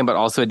point in the game, but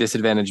also a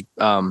disadvantage.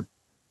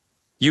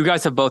 You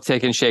guys have both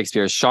taken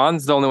Shakespeare.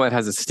 Sean's the only one that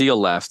has a steal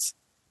left.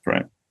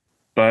 Right.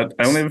 But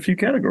I only have a few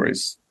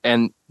categories.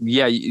 And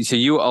yeah, so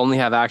you only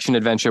have action,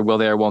 adventure, will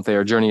they or won't they,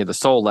 or journey of the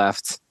soul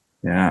left.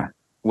 Yeah.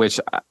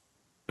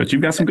 But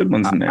you've got some good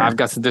ones in there.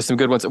 There's some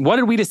good ones. What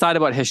did we decide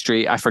about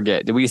history? I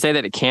forget. Did we say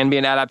that it can be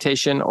an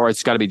adaptation or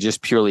it's got to be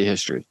just purely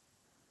history?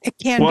 It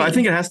can be. Well, I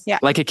think it has to.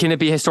 Yeah. Can it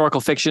be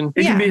historical fiction?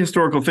 It can be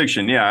historical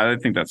fiction. Yeah, I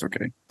think that's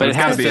okay. But it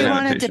has to be an adaptation.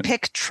 If you wanted to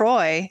pick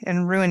Troy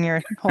and ruin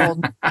your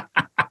whole,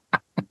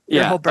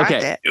 whole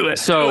bracket. Okay.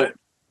 So,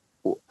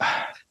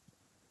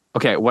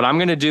 okay, what I'm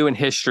going to do in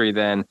history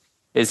then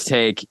is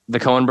take the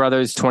Coen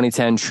Brothers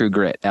 2010 True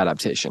Grit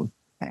adaptation.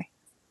 Okay.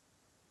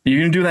 You're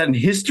going to do that in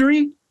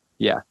history?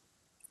 Yeah.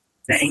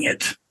 Dang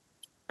it.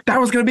 That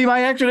was going to be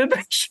my action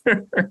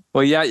adventure.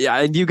 Well,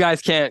 yeah. You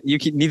guys can't.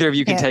 Neither of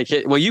you can take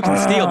it. Well, you can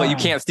steal, but you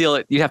can't steal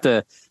it. You have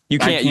to. You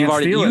can't. You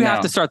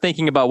have to start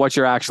thinking about what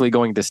you're actually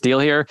going to steal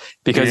here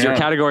because your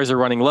categories are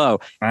running low.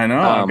 I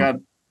know.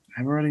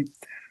 I've already.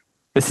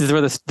 This is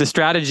where the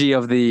strategy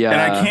of the. And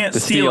I can't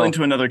steal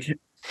into another.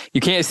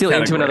 You can't steal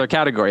into another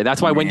category.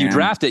 That's why when you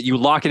draft it, you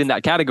lock it in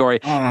that category,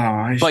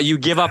 but you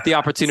give up the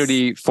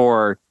opportunity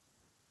for,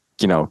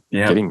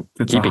 keeping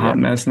it's a hot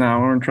mess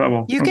now. We're in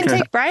trouble. You can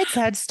take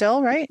Brideshead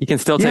still, right? You can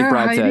still take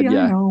Brideshead,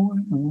 I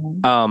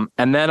know.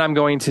 And then I'm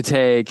going to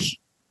take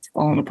it's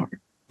falling apart.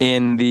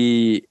 in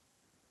the.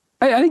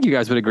 I think you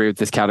guys would agree with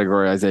this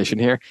categorization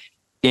here.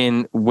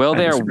 In Will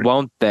They or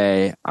Won't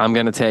They, I'm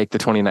going to take the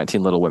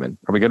 2019 Little Women.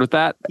 Are we good with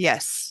that?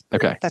 Yes.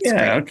 Okay. That's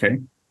great. Okay.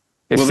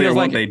 Will they or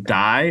won't they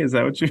die? Is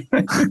that what you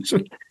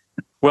mentioned?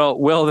 Well,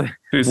 will they?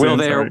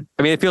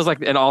 I mean, it feels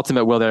like an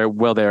ultimate will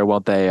they or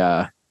won't they?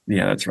 Yeah,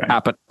 that's right.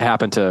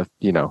 Happen to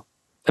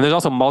and there's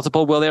also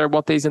multiple will they or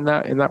won't they's in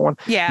that one.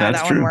 Yeah,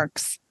 that one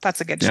works.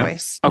 That's a good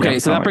choice. Okay,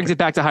 so that brings it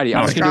back to Heidi.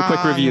 I'm just gonna do a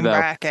quick review though.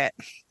 Bracket.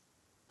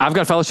 I've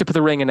got Fellowship of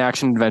the Ring and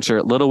Action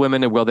Adventure, Little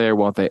Women and Will They or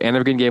Won't They, Anne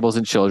of Green Gables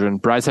and Children,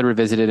 Brideshead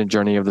Revisited and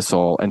Journey of the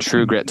Soul, and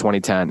True Grit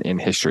 2010 in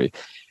history.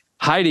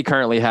 Heidi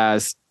currently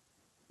has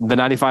the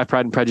 95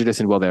 Pride and Prejudice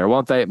and Will They or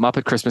Won't They,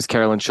 Muppet Christmas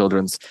Carol and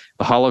Children's,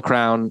 The Hollow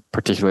Crown,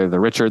 particularly the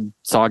Richard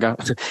saga,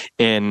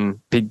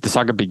 in the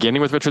saga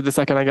beginning with Richard II,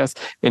 I guess,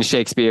 in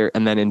Shakespeare,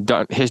 and then in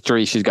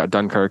history, she's got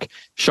Dunkirk.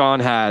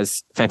 Sean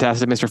has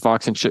Fantastic Mr.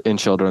 Fox in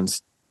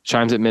Children's,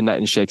 Chimes at Midnight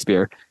in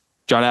Shakespeare,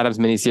 John Adams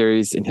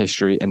miniseries in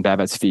history, and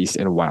Babette's Feast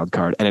in Wild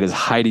Card. And it is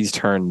Heidi's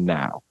turn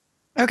now.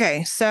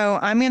 Okay, so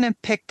I'm going to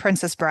pick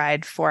Princess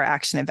Bride for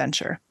action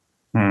adventure.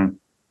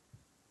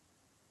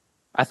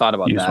 I thought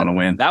about that. You just want to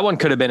win. That one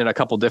could have been in a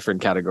couple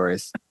different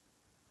categories.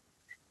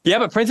 Yeah,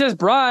 but Princess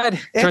Bride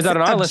turns out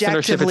in our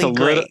listenership, it's a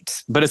little,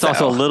 but it's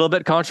also a little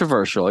bit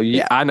controversial.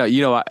 I know,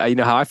 you know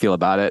how I feel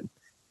about it.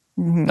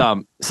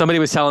 Mm-hmm. Somebody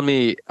was telling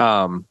me,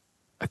 I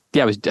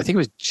think it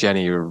was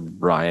Jenny or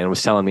Ryan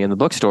was telling me in the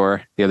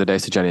bookstore the other day.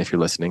 So Jenny, if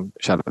you're listening,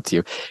 shout out to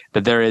you,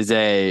 that there is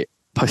a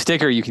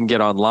sticker you can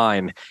get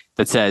online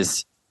that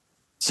says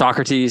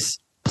Socrates,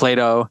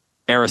 Plato,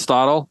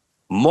 Aristotle,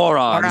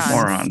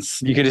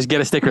 morons. You can just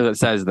get a sticker that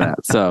says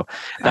that. So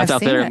that's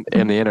out there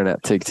in the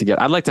internet to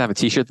get. I'd like to have a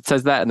t-shirt that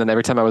says that. And then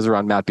every time I was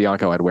around Matt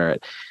Bianco, I'd wear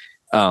it.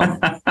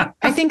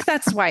 I think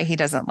that's why he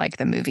doesn't like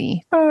the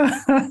movie.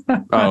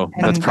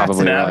 That's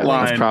probably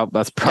right.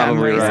 That's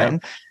probably right.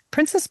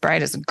 Princess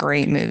Bride is a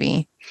great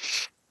movie.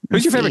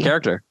 Who's your favorite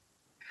character?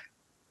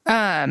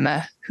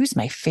 Who's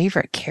my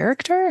favorite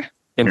character?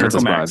 In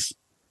Princess Bride.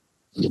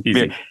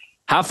 Easy.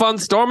 Have fun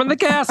storming the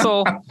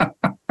castle.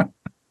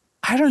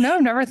 I don't know.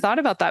 I've never thought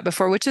about that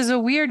before, which is a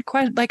weird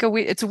question.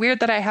 It's weird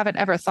that I haven't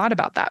ever thought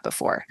about that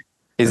before.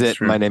 Is it?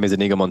 True. My name is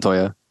Inigo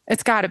Montoya.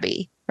 It's got to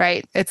be,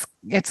 right? It's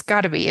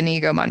got to be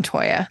Inigo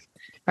Montoya,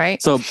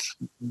 right? So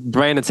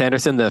Brandon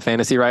Sanderson, the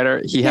fantasy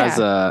writer, he has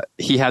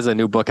a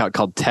new book out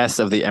called Tess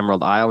of the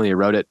Emerald Isle, and he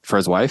wrote it for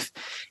his wife.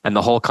 And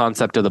the whole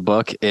concept of the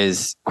book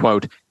is,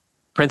 quote,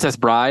 Princess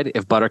Bride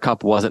if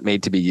Buttercup wasn't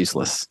made to be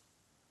useless.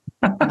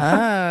 Oh,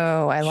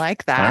 I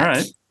like that. All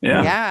right.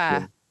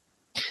 Yeah.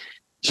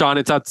 Sean,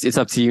 it's up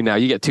to you now.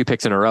 You get 2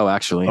 picks in a row,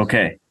 actually.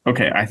 Okay.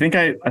 I think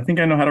I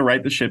know how to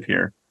right the ship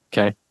here.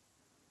 Okay.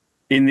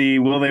 In the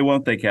will they,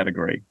 won't they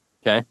category.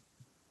 Okay.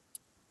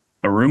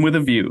 A Room with a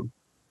View.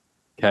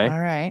 Okay.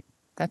 All right.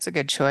 That's a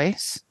good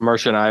choice.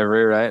 Merchant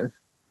Ivory, right?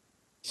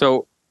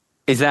 So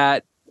is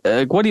that,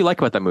 what do you like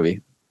about that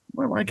movie?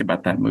 What do I like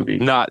about that movie?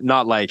 Not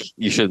like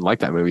you shouldn't like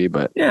that movie,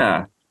 but.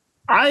 Yeah.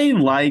 I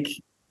like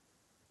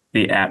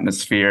the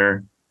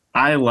atmosphere.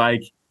 I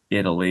like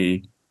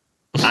Italy.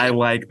 I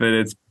like that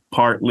it's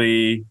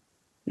partly,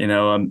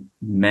 a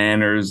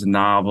manners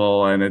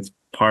novel and it's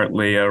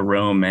partly a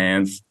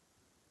romance.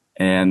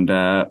 And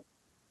I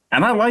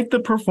like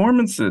the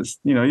performances.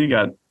 You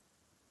got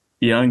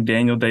young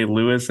Daniel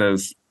Day-Lewis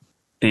as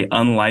the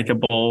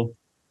unlikable,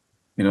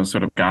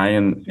 sort of guy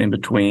in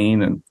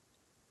between. And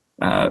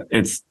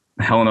it's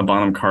Helena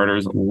Bonham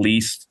Carter's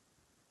least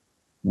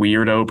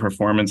weirdo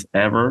performance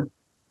ever.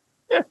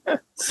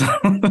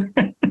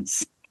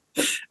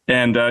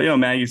 And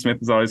Maggie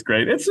Smith is always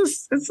great. It's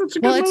such a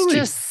good movie. It's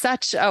just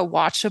such a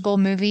watchable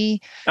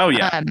movie. Oh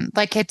yeah. And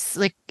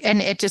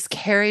it just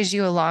carries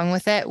you along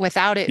with it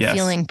without it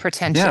feeling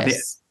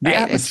pretentious. Yeah, the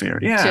atmosphere.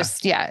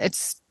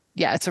 It's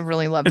a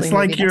really lovely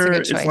movie.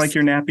 It's like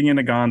you're napping in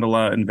a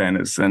gondola in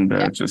Venice, and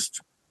it just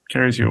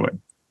carries you away.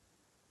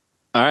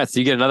 All right, so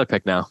you get another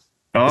pick now.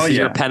 This is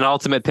your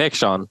penultimate pick,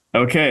 Sean.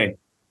 Okay.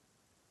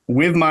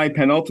 With my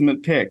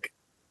penultimate pick,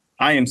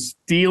 I am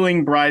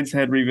stealing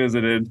Brideshead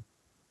Revisited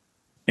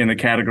in the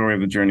category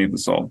of the Journey of the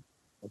Soul.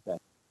 Okay.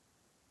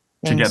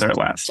 Together at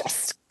last.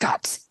 Just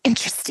got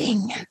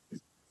interesting.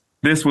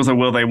 This was a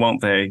will they,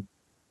 won't they,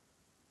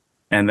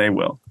 and they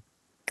will.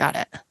 Got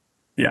it.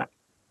 Yeah.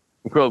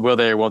 Will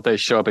they or won't they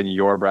show up in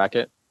your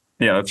bracket?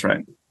 Yeah, that's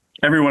right.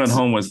 Everyone at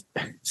home was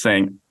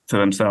saying to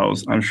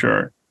themselves, I'm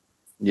sure,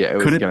 yeah,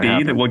 could it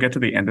be that we'll get to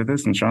the end of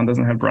this and Sean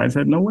doesn't have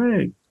Brideshead? No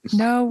way.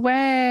 No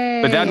way.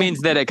 But that means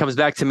that it comes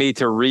back to me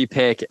to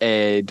repick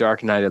a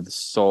Dark Night of the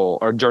Soul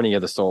or Journey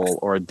of the Soul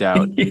or a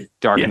Dark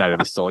Night of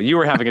the Soul. You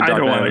were having a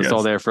Dark Night of the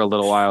Soul there for a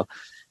little while.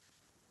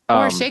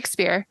 Or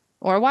Shakespeare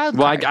or Wild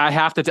Card. Well, I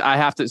have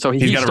to. So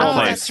he's got to replace.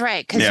 Oh, that's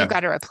right. Because you've got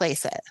to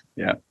replace it.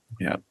 Yeah.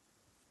 Yeah.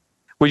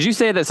 Would you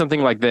say that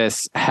something like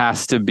this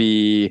has to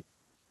be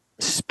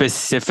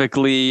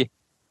specifically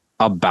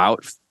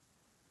about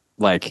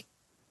like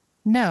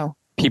No.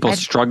 people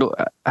struggle?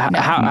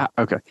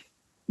 Okay.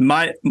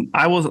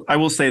 I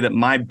will say that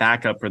my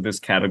backup for this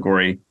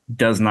category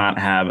does not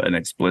have an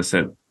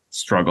explicit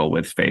struggle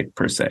with faith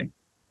per se.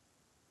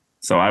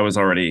 So I'm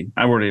already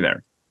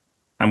there.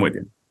 I'm with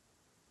you.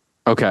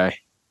 Okay.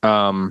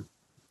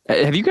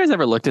 Have you guys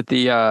ever looked at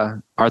the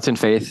Arts and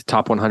Faith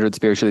Top 100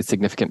 Spiritually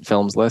Significant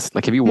Films list?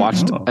 Like, have you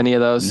watched any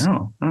of those?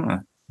 No.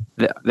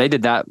 They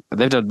did that.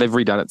 They've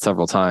redone it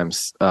several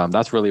times.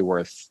 That's really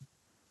worth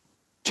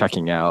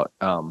checking out.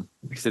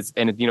 Because it's,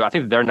 and I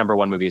think their number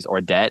one movie is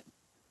Ordet.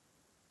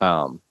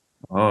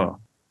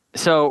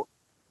 So,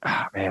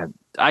 man,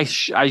 I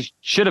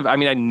should have. I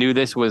mean, I knew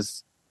this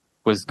was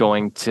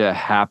going to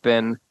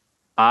happen.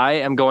 I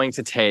am going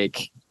to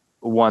take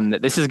one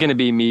that this is going to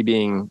be me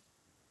being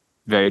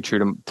very true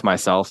to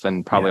myself,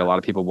 and probably a lot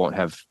of people won't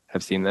have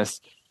seen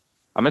this.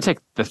 I'm going to take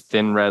The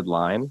Thin Red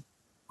Line,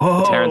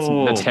 the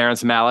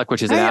Terrence Malick,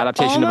 which is an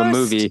adaptation of a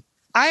movie.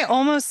 I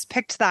almost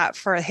picked that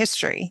for a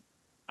history.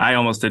 I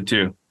almost did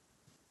too.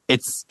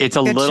 It's a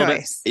good little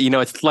choice. Bit,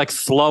 it's like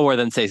slower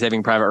than say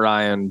Saving Private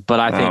Ryan, but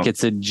I think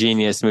it's a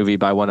genius movie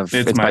by by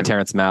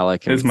Terrence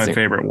Malick. It's my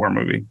favorite war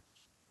movie.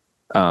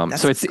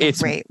 So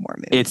it's great war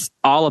movie. It's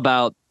all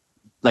about,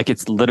 like,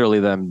 it's literally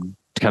them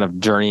kind of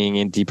journeying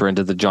in deeper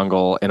into the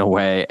jungle in a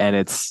way,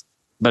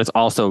 but it's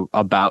also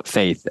about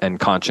faith and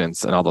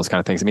conscience and all those kind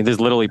of things. I mean, there's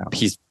literally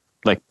he's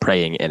like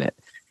praying in it.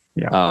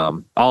 Yeah.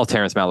 All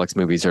Terrence Malick's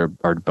movies are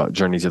about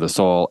journeys of the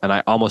soul, and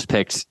I almost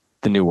picked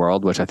The New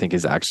World, which I think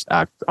is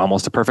actually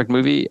almost a perfect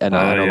movie, and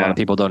I know a lot of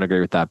people don't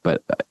agree with that,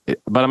 but I'm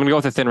going to go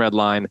with The Thin Red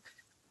Line,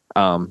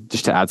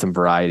 just to add some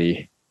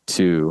variety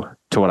to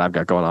what I've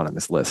got going on in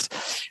this list.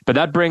 But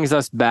that brings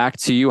us back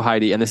to you,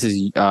 Heidi, and this is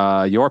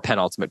your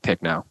penultimate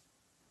pick now.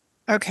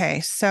 Okay,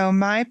 so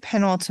my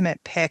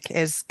penultimate pick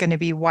is going to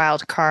be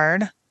Wild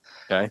Card.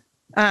 Okay.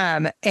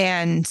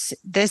 And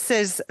this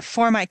is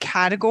for my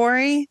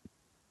category.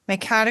 My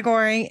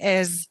category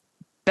is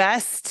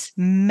Best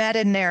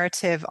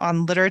Meta-Narrative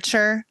on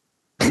Literature,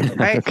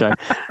 right? Okay.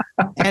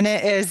 And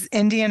it is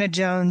Indiana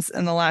Jones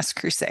and the Last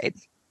Crusade.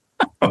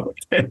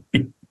 Okay.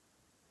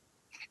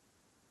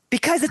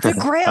 Because it's a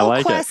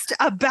Grail quest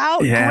about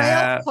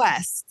Grail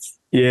quests.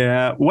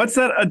 Yeah. What's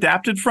that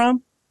adapted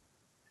from?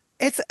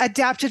 It's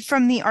adapted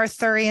from the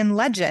Arthurian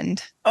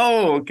legend.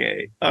 Oh,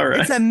 okay. All right.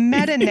 It's a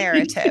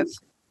meta-narrative.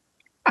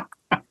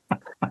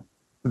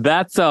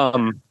 That's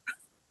okay.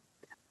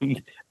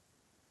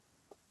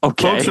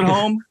 Folks at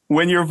home,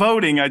 when you're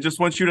voting, I just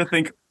want you to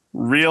think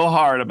real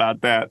hard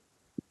about that.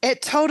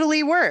 It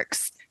totally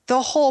works.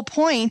 The whole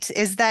point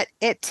is that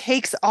it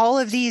takes all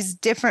of these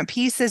different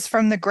pieces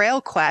from the Grail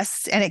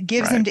quests and it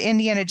gives them to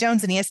Indiana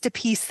Jones, and he has to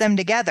piece them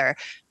together.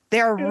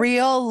 They're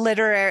real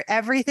literary.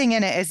 Everything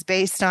in it is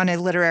based on a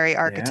literary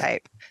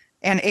archetype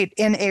and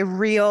in a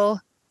real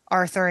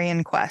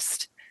Arthurian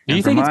quest. Do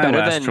you think it's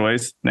better than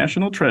choice?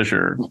 National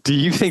Treasure. Do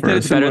you think that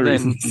it's better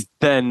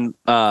than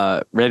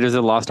Raiders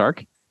of the Lost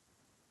Ark?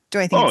 Do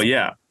I think? Oh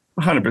yeah,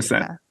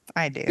 100%. Yeah,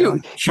 I do.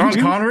 Dude, Sean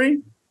Connery.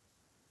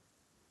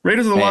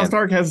 Raiders of the Lost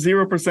Ark has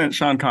 0%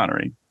 Sean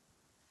Connery.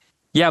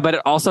 Yeah, but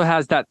it also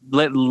has that.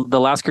 The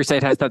Last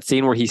Crusade has that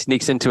scene where he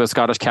sneaks into a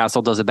Scottish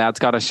castle, does a bad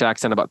Scottish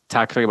accent about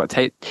talking about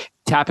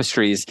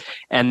tapestries,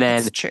 and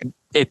then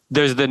it's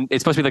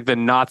supposed to be like the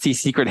Nazi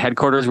secret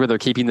headquarters where they're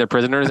keeping their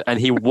prisoners, and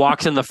he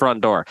walks in the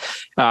front door.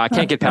 I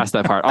can't get past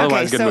that part.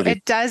 Otherwise, good movie.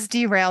 It does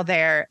derail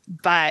there,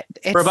 but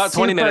it's for about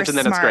 20 minutes, and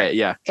then smart. It's great.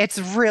 Yeah, it's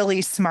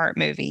really smart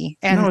movie.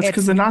 And no, it's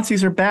because the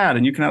Nazis are bad,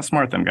 and you can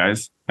outsmart them,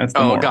 guys. That's the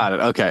moral. Got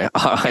it. Okay,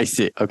 I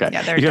see. Okay,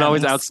 yeah, you can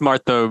always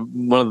outsmart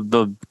one of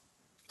the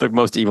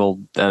most evil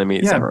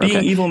enemies ever.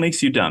 Being evil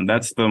makes you dumb.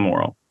 That's the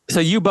moral. So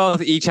you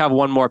both each have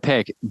one more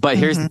pick, but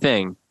here's the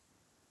thing.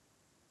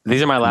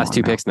 These are my last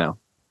two picks now.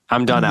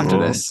 I'm done after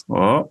this.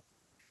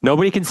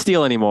 Nobody can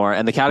steal anymore,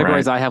 and the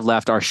categories I have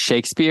left are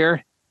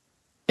Shakespeare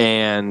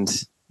and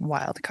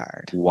Wild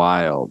Card.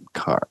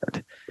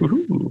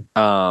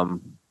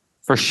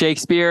 For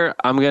Shakespeare,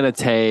 I'm not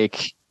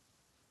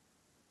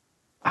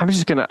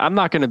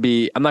gonna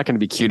be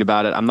cute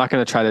about it. I'm not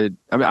gonna try to.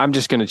 I'm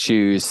just gonna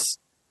choose.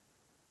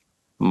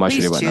 Much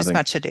Please Ado About choose Nothing.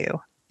 Much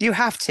Ado. You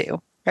have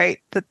to, right?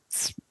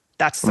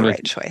 That's the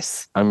right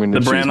choice. I'm going to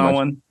choose the Branagh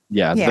one.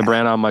 Yeah, the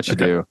Branagh Much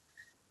Ado.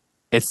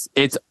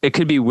 It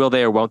could be Will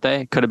They or Won't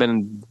They? Could have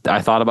been.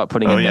 I thought about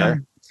putting it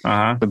there,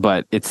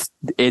 but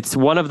it's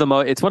one of the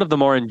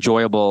more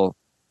enjoyable.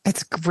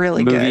 It's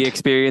really movie good.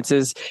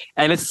 experiences,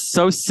 and it's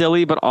so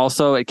silly, but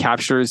also it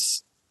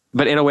captures.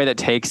 But in a way that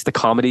takes the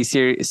comedy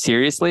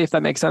seriously, if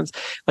that makes sense.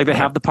 Like they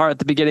have the part at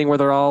the beginning where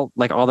they're all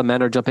like all the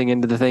men are jumping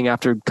into the thing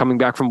after coming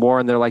back from war,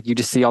 and they're like, you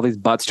just see all these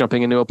butts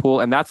jumping into a pool,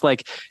 and that's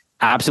like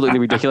absolutely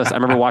ridiculous. I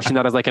remember watching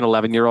that as like an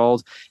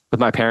 11-year-old with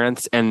my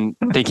parents and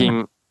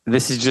thinking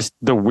this is just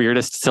the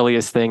weirdest,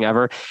 silliest thing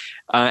ever.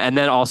 And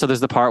then also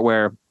there's the part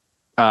where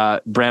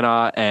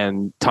Branagh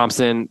and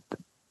Thompson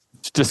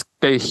just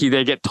they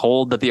get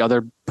told that the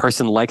other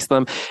person likes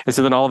them, and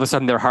so then all of a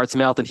sudden their hearts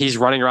melt, and he's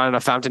running around in a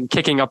fountain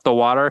kicking up the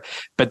water,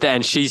 but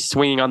then she's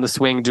swinging on the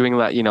swing doing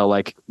that,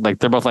 like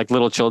they're both like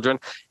little children,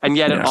 and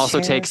yet it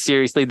also takes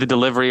seriously the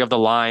delivery of the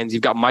lines.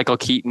 You've got Michael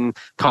Keaton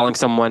calling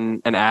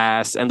someone an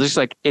ass, and just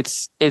like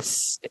it's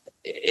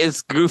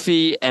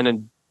goofy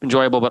and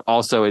enjoyable, but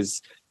also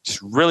is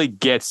just really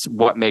gets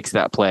what makes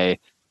that play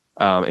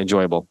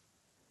enjoyable.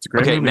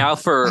 Okay, movie. now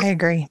I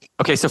agree.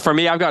 Okay, so for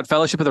me, I've got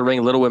Fellowship of the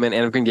Ring, Little Women,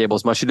 Anne of Green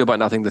Gables, Much Ado About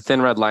Nothing, The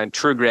Thin Red Line,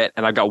 True Grit,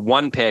 and I've got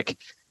one pick.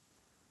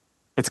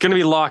 It's going to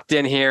be locked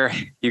in here.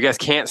 You guys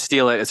can't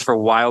steal it. It's for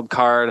wild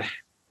card,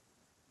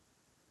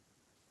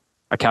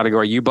 a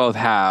category you both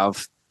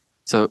have.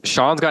 So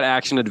Sean's got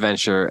action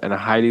adventure, and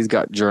Heidi's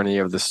got Journey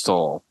of the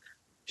Soul.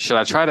 Should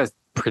I try to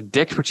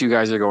predict what you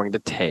guys are going to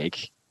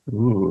take?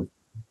 Ooh,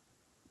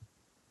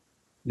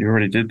 you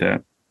already did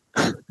that.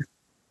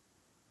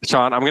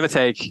 Sean, I'm going to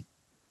take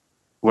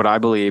what I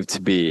believe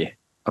to be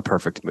a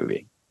perfect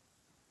movie.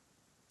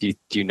 Do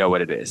you know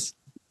what it is?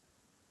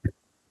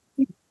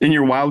 In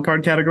your wild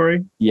card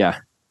category? Yeah.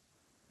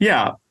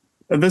 Yeah.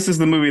 This is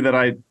the movie that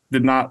I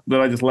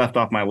just left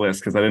off my list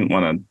because I didn't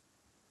want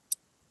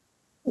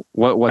to.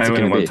 What's it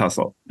going to be?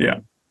 Tussle. Yeah.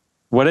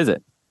 What is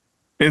it?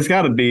 It's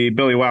got to be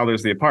Billy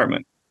Wilder's The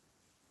Apartment.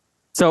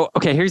 So,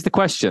 okay, here's the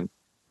question.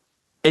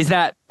 Is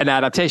that an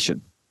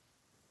adaptation?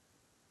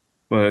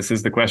 Well, this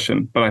is the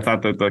question, but I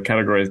thought that the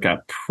categories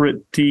got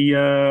pretty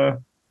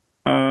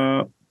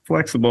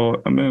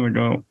flexible a minute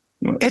ago.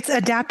 It's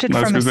adapted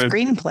from a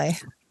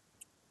screenplay.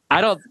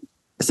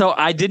 So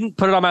I didn't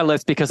put it on my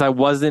list because I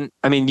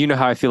mean, you know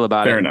how I feel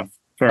about it. Fair enough.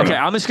 Okay,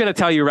 I'm just going to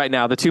tell you right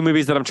now, the two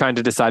movies that I'm trying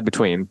to decide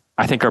between,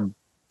 I think are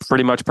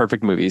pretty much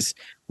perfect movies.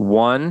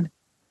 One,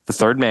 The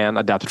Third Man,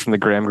 adapted from the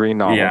Graham Greene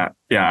novel. Yeah,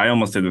 I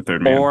almost did The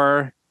Third Man.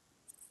 Or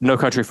No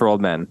Country for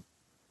Old Men.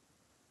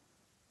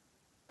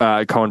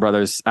 Coen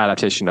Brothers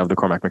adaptation of the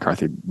Cormac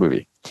McCarthy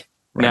movie.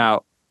 Right.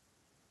 Now,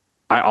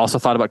 I also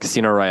thought about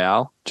Casino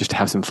Royale, just to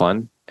have some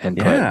fun and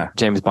put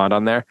James Bond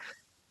on there.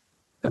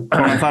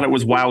 I thought it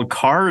was wild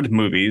card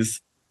movies.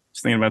 I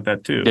was thinking about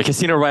that too. Yeah,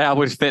 Casino Royale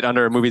would fit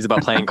under movies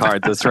about playing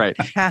cards. That's right.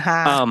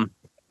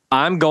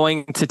 I'm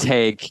going to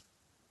take.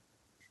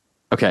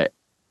 Okay,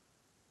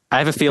 I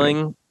have a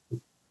feeling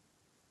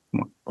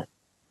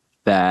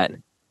that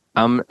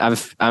I'm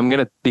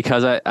gonna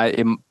because I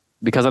don't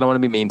want to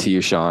be mean to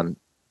you, Sean.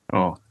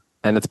 Oh,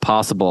 and it's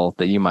possible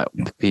that you might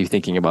be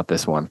thinking about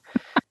this one.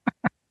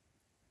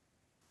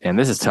 And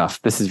this is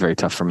tough. This is very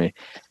tough for me.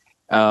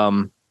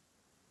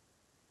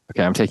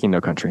 Okay, I'm taking No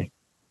Country.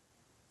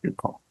 Good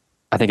call.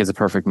 I think it's a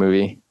perfect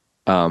movie.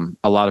 A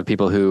lot of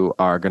people who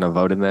are going to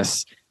vote in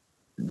this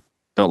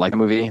don't like the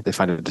movie. They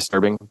find it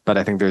disturbing. But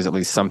I think there's at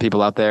least some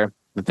people out there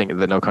that think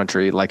that No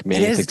Country, like me,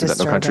 think that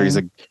No Country is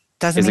a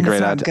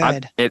great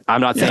idea.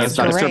 I'm not saying it's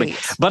not disturbing.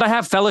 But I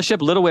have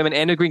Fellowship, Little Women,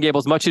 Anne of Green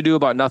Gables, Much Ado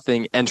About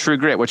Nothing, and True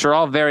Grit, which are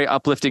all very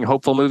uplifting,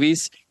 hopeful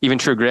movies. Even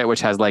True Grit,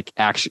 which has like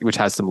action, which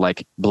has some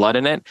like blood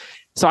in it.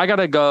 So I got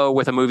to go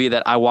with a movie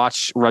that I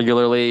watch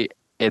regularly.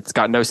 It's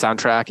got no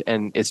soundtrack,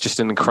 and it's just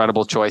an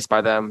incredible choice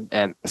by them.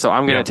 And so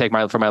I'm going to take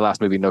for my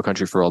last movie, No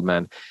Country for Old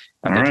Men.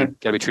 I think I'm going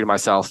to be true to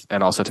myself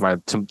and also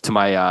to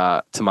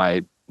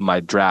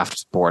my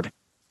draft board.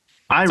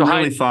 I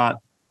really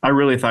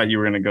thought you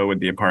were going to go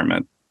with The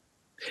Apartment.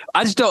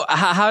 I just don't.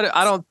 I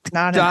don't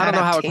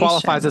know how it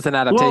qualifies as an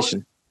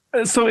adaptation.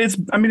 Well, so it's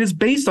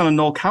based on a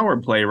Noel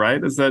Coward play,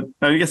 right?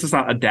 I guess it's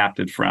not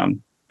adapted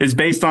from. It's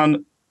based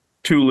on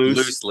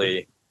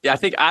loosely. Yeah,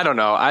 I don't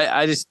know.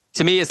 I just,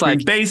 to me, it's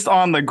like based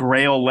on the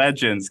Grail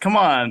legends. Come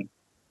on.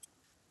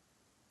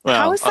 Well,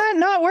 how does that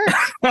not work?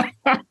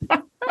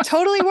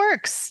 Totally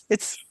works. Would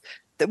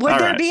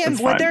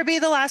there be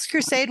The Last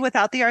Crusade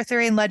without the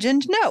Arthurian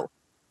legend? No.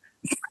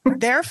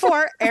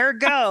 Therefore,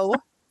 ergo.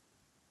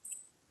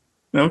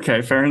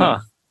 Okay, fair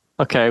enough.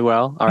 Okay,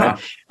 well, all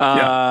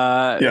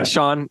right.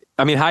 Sean,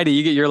 Heidi,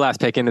 you get your last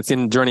pick, and it's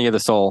in Journey of the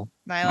Soul.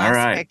 My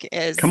last pick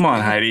is. Come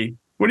on, Heidi.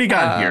 What do you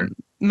got here?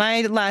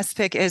 My last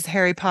pick is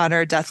Harry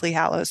Potter, Deathly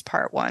Hallows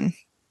Part 1.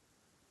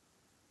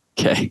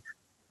 Okay.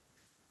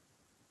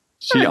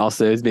 She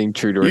also is being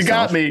true to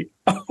herself. You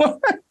got me.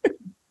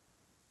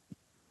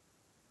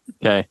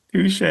 Okay.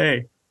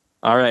 Touche.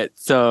 All right.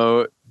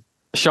 So,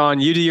 Sean,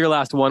 you do your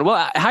last one.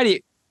 Well,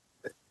 Heidi,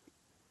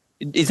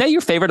 is that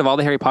your favorite of all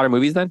the Harry Potter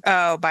movies then?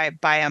 Oh, by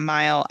a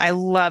mile. I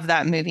love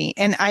that movie.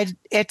 And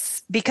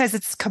it's because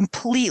it's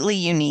completely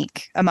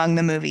unique among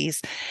the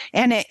movies.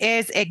 And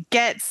it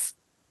gets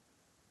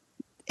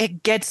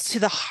to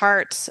the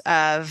heart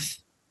of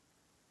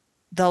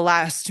the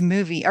last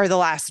movie or the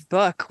last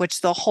book,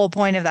 which the whole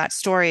point of that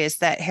story is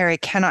that Harry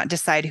cannot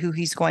decide who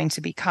he's going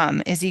to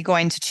become. Is he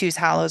going to choose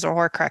Hallows or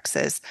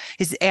Horcruxes?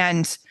 Is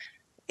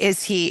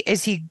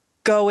he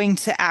going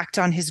to act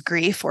on his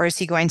grief or is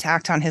he going to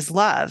act on his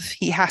love?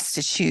 He has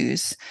to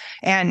choose.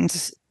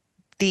 And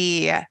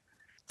the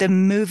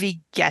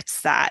movie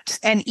gets that.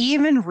 And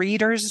even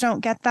readers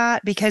don't get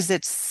that because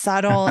it's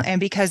subtle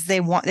and because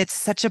it's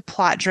such a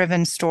plot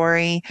driven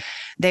story.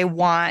 They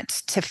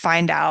want to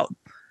find out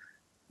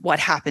what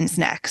happens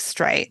next,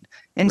 right?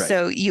 And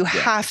so you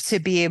have to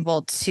be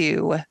able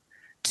to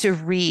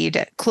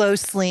read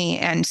closely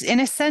and, in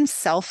a sense,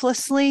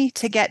 selflessly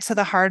to get to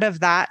the heart of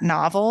that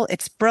novel.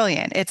 It's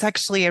brilliant. It's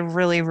actually a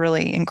really,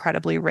 really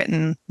incredibly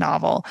written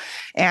novel.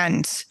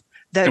 And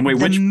the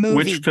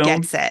movie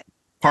gets it.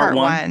 Part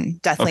one,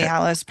 Deathly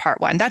Hallows Part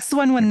 1. That's the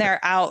one when they're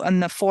out in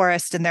the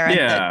forest and they're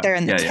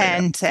in the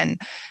tent and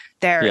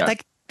they're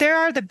like, there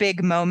are the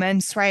big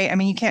moments, right? I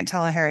mean, you can't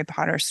tell a Harry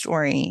Potter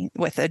story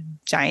with a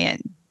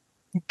giant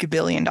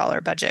billion-dollar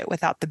budget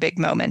without the big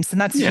moments.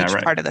 And that's a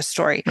huge part of the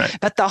story. Right.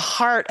 But the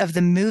heart of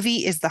the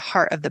movie is the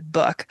heart of the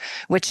book,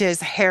 which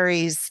is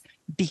Harry's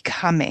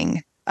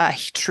becoming a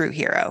true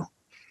hero.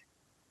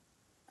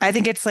 I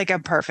think it's like a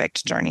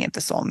perfect Journey of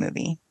the Soul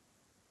movie.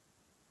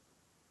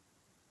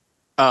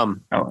 I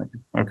like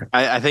it. Okay.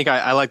 I think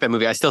I like that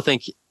movie. I still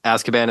think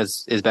Azkaban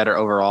is better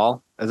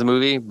overall as a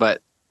movie,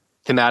 but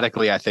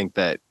thematically, I think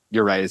that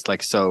you're right. It's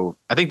like, so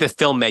I think the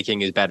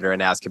filmmaking is better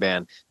in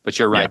Azkaban, but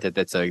you're right that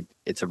it's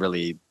a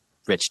really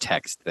rich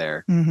text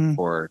there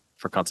for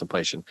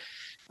contemplation.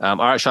 All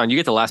right, Sean, you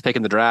get the last pick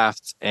in the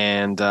draft,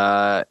 and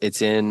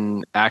it's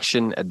in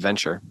action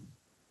adventure.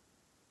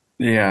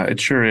 Yeah, it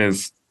sure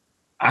is.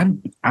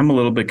 I'm a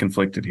little bit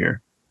conflicted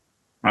here.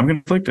 I'm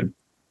conflicted. I'm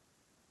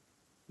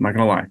not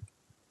gonna lie.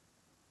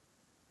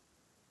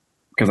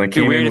 Because I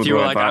came in with you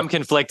were like, I'm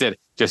conflicted.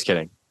 Just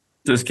kidding.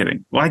 Just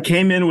kidding. Well, I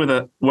came in with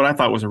what I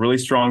thought was a really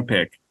strong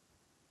pick,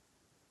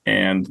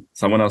 and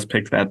someone else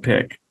picked that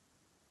pick.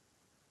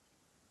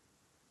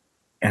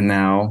 And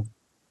now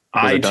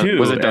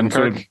was it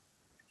Dunkirk?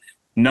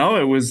 No,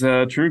 it was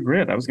True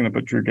Grit. I was going to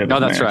put True Grit. No,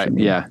 that's right.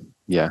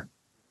 Yeah.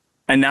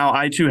 And now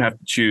I too have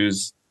to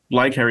choose,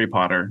 like Harry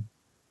Potter,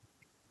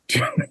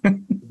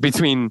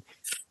 between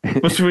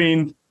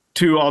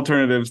two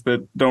alternatives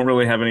that don't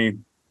really have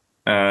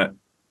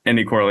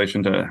any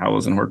correlation to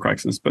Howls and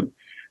Horcruxes. But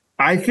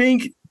I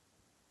think.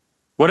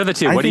 What are the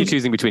two? What are you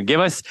choosing between? Give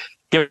us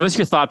your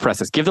thought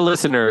process. Give the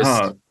listeners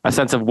a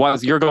sense of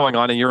what you're going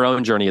on in your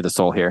own journey of the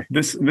soul here.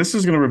 This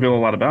is going to reveal a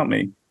lot about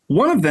me.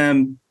 One of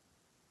them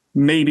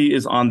maybe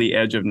is on the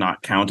edge of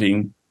not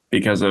counting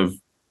because of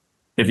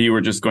if you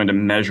were just going to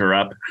measure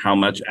up how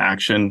much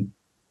action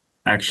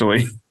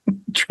actually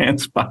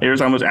transpires,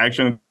 how much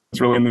action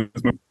is really in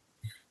this movie.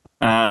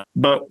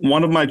 But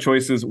one of my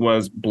choices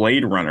was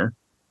Blade Runner.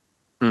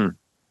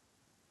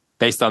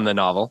 Based on the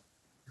novel.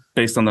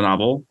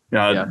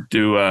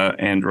 Do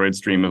Android's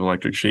Dream of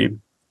Electric Sheep.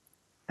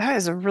 That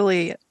is a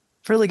really,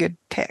 really good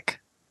pick.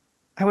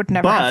 I would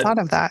never have thought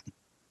of that.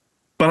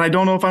 But I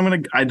don't know if I'm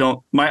going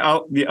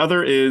to, the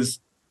other is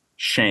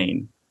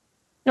Shane.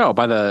 No,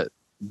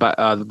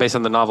 based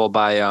on the novel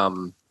by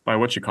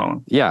what you call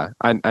him. Yeah.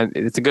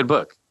 It's a good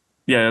book.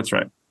 Yeah, that's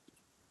right.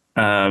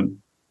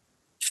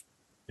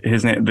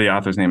 His name, the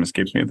author's name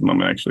escapes me at the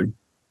moment, actually.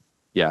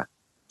 Yeah.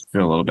 I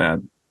feel a little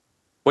bad.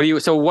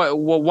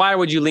 Why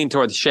would you lean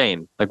towards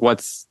Shane? Like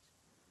what's...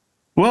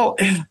 Well,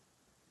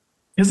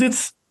 because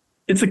it's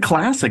a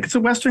classic. It's a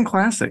Western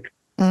classic.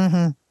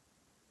 Mm-hmm.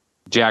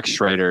 Jack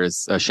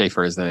Schrader's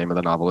Schaefer is the name of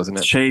the novel, isn't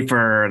it?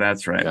 Schaefer,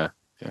 that's right.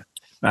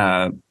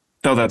 Yeah.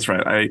 That's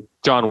right.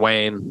 John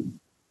Wayne.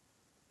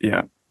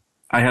 Yeah.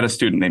 I had a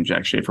student named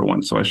Jack Schaefer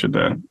once, so I should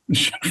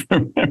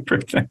remember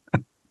that.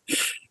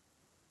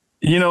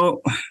 You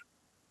know,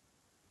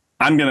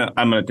 I'm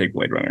gonna take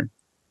Blade Runner.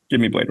 Give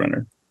me Blade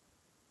Runner.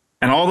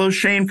 And all those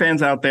Shane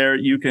fans out there,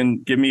 you can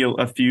give me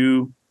a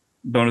few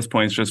bonus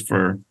points just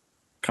for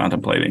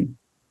contemplating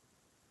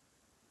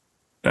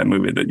that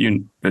movie that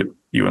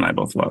you and I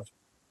both love.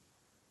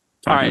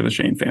 Talking to the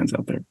Shane fans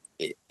out there.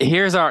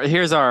 Here's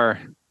our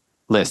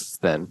lists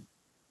then.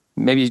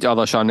 Maybe,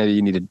 although Sean, maybe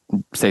you need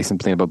to say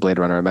something about Blade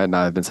Runner. It might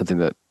not have been something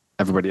that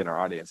everybody in our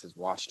audience has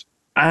watched.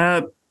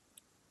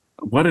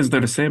 What is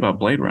there to say about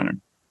Blade Runner?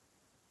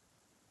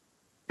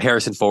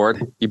 Harrison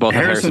Ford. You both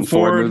have Harrison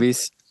Ford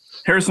movies.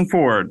 Harrison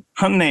Ford,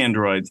 hunting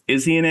androids.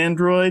 Is he an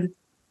android?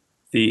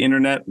 The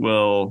internet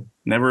will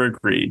never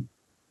agree.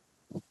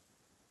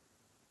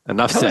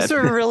 Enough said. That was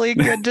a really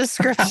good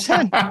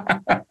description.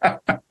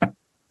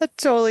 That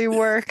totally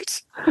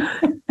worked.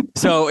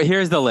 So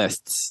here's the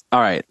lists.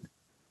 All right.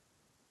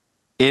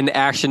 In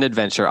action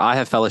adventure, I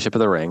have Fellowship of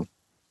the Ring.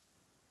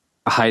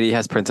 Heidi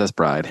has Princess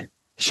Bride.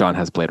 Sean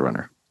has Blade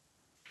Runner.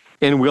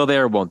 In Will They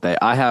or Won't They,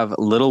 I have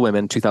Little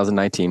Women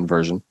 2019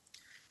 version.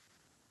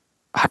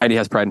 Heidi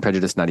has Pride and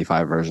Prejudice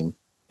 95 version.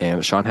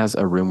 And Sean has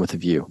A Room with a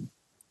View.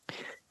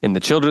 In the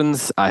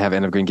children's, I have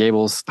Anne of Green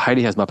Gables.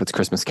 Heidi has Muppets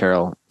Christmas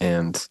Carol.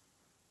 And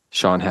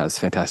Sean has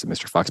Fantastic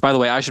Mr. Fox. By the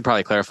way, I should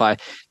probably clarify.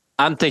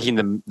 I'm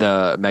thinking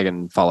the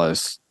Megan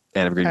follows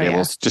Anne of Green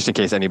Gables, just in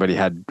case anybody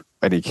had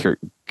any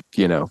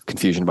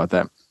confusion about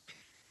that.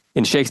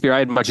 In Shakespeare, I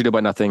had Much Ado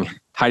About Nothing.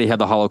 Heidi had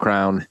The Hollow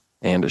Crown.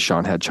 And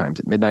Sean had Chimes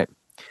at Midnight.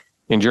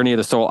 In Journey of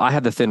the Soul, I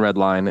had The Thin Red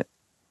Line.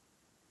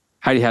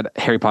 Heidi had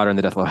Harry Potter and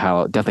the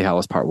Deathly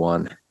Hallows Part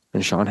 1.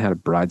 And Sean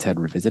had Brideshead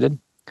Revisited.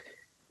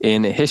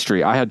 In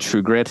history, I had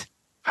True Grit.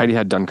 Heidi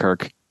had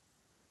Dunkirk.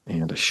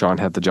 And Sean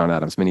had the John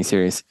Adams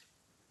miniseries.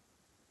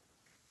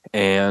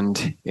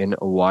 And in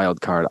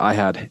Wild Card, I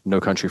had No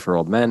Country for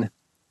Old Men.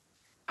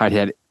 Heidi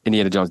had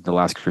Indiana Jones and the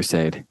Last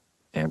Crusade,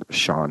 and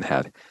Sean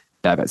had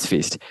Babette's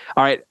Feast.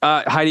 All right,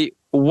 Heidi,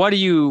 what do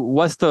you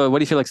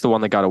feel like is the one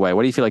that got away?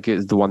 What do you feel like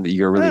is the one that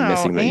you're really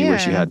missing that you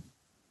wish you had?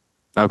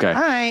 Okay.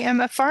 I am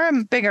a far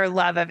bigger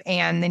love of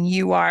Anne than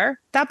you are.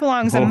 That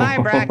belongs in my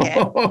bracket.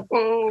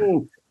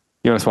 You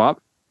want to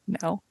swap?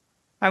 No.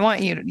 I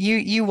want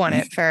you want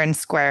it fair and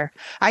square.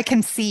 I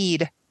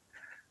concede.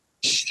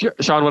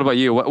 Sean, what about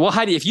you? Well,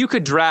 Heidi, if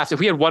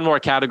we had one more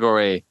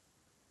category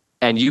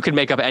and you could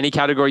make up any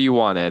category you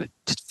wanted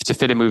to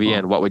fit a movie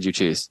in, what would you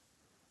choose?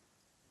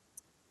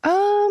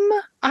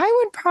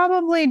 I would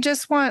probably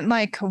just want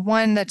like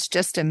one that's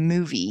just a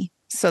movie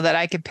so that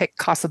I could pick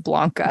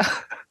Casablanca.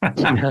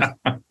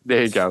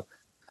 There you go.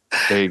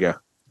 That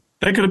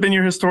could have been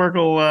your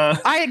historical.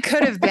 I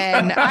could have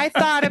been. I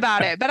thought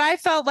about it, but I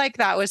felt like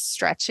that was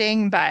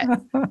stretching. But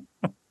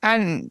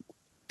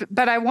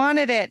I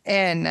wanted it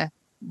in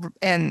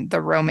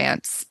the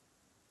romance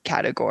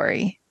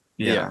category.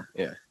 Yeah.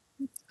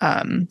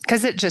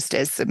 Because it just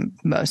is the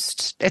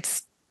most.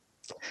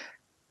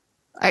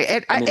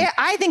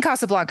 I think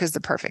Casablanca is the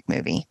perfect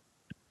movie.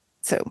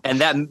 So, and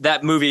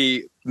that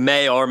movie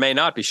may or may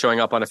not be showing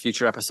up on a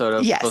future episode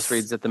of Close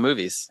Reads at the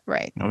Movies.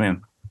 Right. Oh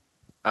man.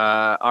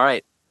 All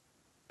right,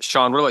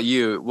 Sean. What about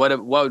you?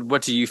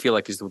 What do you feel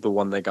like is the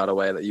one that got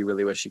away that you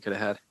really wish you could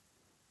have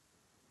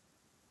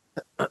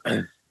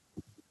had?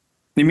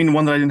 You mean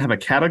one that I didn't have a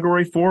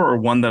category for, or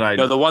one that I?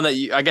 No, the one that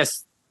I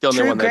guess the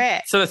only one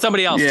that so that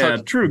somebody else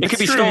took. True. It could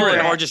be stolen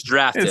or just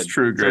drafted. It's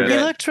True Grit. He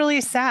looked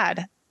really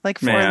sad, like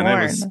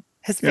forlorn.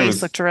 His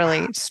face looked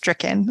really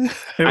stricken.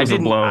 It was a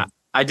blow.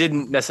 I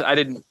didn't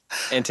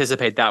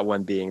anticipate that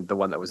one being the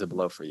one that was a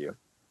blow for you.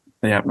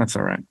 Yeah, that's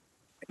all right.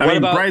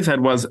 Brideshead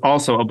was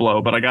also a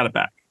blow, but I got it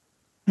back.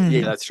 Mm-hmm.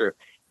 Yeah, that's true.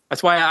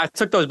 That's why I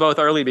took those both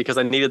early because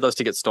I needed those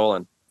to get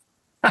stolen.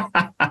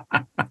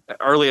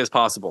 Early as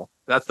possible.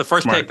 That's the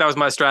first pick. That was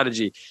my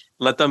strategy.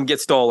 Let them get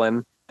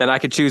stolen. Then I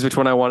could choose which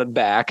one I wanted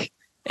back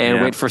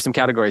and wait for some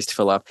categories to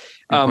fill up.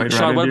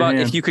 Sean, what about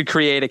if you could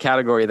create a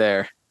category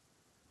there?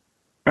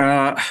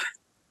 That's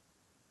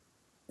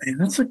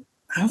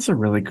a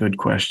really good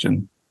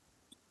question.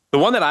 The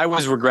one that I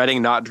was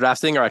regretting not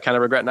drafting, or I kind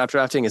of regret not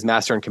drafting, is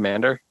Master and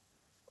Commander,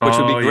 which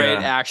would be a great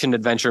action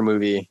adventure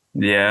movie.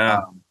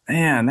 Yeah.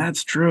 Man,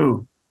 that's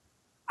true.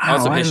 Wow,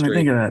 also why didn't I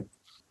think of that?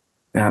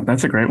 Yeah,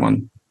 that's a great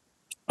one.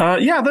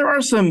 There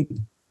are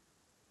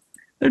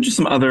just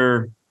some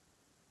other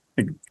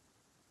like,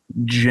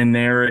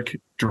 generic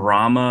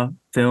drama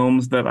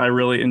films that I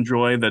really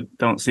enjoy that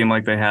don't seem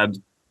like they had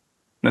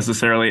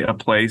necessarily a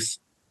place.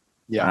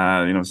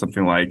 Yeah.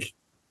 Something like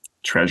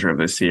Treasure of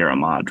the Sierra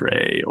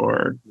Madre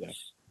or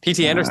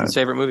P.T. Anderson's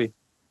favorite movie.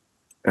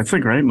 That's a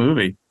great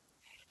movie.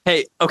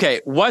 Hey,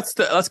 okay,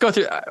 let's go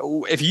through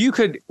if you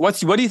could what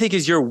do you think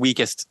is your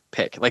weakest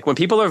pick? Like when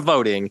people are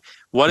voting,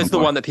 what is the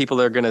one that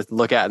people are going to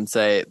look at and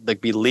say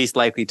like be least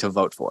likely to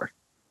vote for?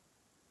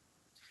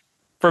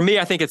 For me,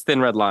 I think it's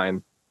Thin Red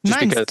Line.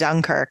 Mine's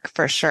Dunkirk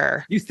for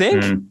sure. You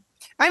think? Mm.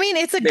 I mean,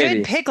 it's a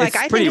good pick. Like,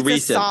 I think it's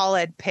recent. A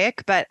solid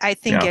pick, but I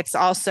think it's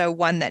also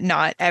one that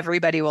not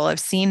everybody will have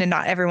seen, and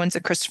not everyone's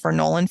a Christopher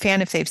Nolan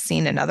fan if they've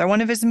seen another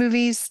one of his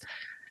movies.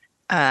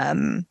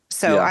 I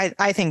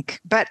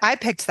think, but I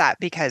picked that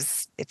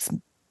because it's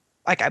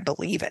like I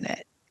believe in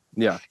it.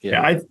 Yeah.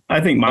 I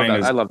think mine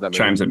is I love that movie.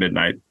 Chimes at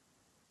Midnight.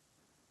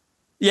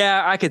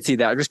 Yeah, I could see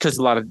that just because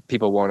a lot of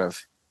people won't have.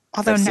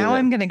 Although now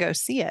I'm going to go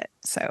see it.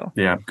 So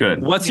yeah,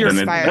 good. What's your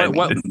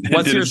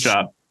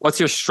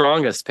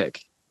strongest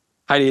pick?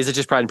 Heidi, is it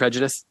just Pride and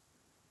Prejudice?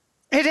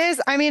 It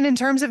is. I mean, in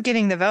terms of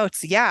getting the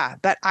votes, yeah.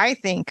 But I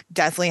think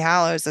Deathly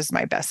Hallows is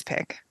my best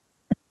pick.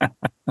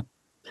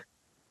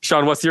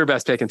 Sean, what's your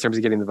best pick in terms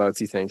of getting the votes,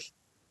 you think?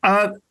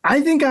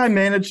 I think I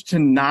managed to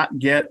not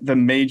get the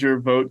major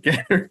vote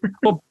getter.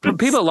 Well,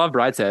 people love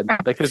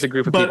Brideshead. Like, there's a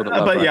group of people that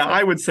love Brideshead.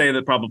 I would say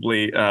that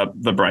probably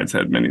the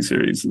Brideshead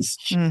miniseries is...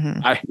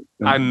 Mm-hmm.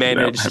 I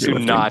managed to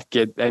not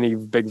get any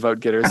big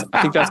vote getters.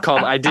 I think that's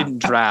called I didn't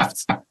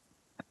draft.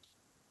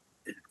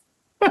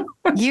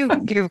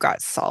 You've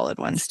got solid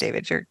ones,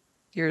 David.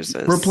 Yours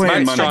is. We're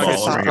playing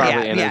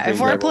Moneyball. Yeah. If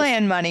we're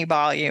playing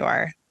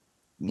Moneyball,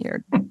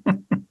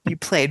 you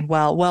played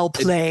well. Well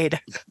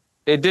played.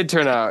 It did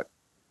turn out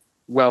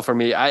well for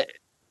me.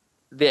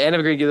 The Anne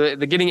of Green,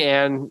 the Getting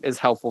Anne is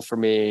helpful for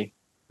me.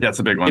 Yeah, it's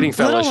a big one. Getting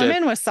Fellowship. Little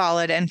Women was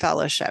solid, and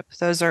Fellowship.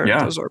 Those are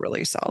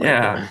really solid.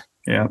 Yeah.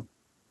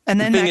 And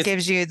then that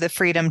gives you the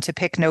freedom to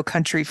pick No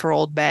Country for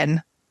Old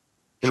Men.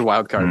 In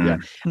wild card, yeah.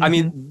 Mm-hmm. I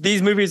mean,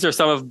 these movies are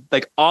some of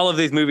all of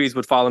these movies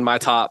would fall in my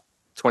top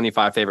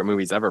 25 favorite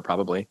movies ever,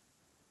 probably.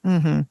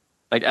 Mm-hmm.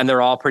 And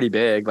they're all pretty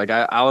big.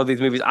 All of these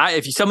movies.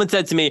 If someone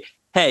said to me,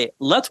 "Hey,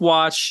 let's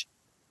watch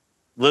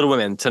Little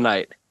Women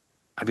tonight,"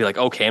 I'd be like,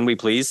 "Oh, can we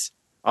please?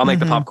 I'll make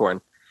the popcorn."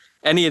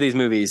 Any of these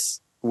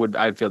movies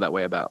I'd feel that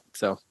way about.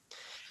 So,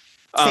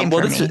 same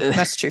for me.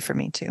 That's true for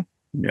me too.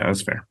 Yeah,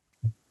 that's fair.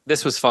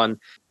 This was fun.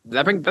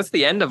 That's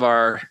the end of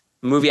our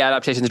movie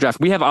adaptations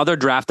draft. We have other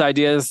draft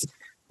ideas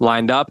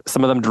lined up,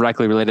 some of them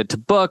directly related to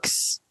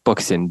books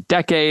in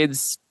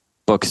decades,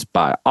 books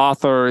by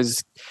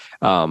authors,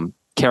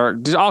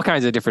 there's all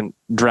kinds of different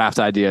draft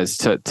ideas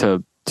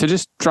to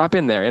just drop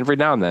in there every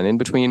now and then in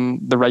between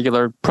the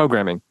regular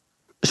programming.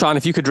 Sean,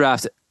 if you could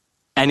draft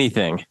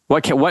anything,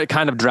 what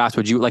kind of draft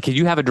would you like? Could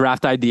you have a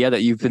draft idea that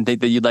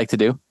that you'd like to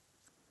do?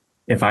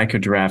 If I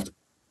could draft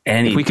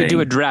anything, if we could do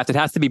a draft, it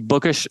has to be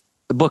bookish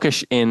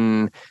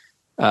in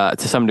to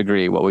some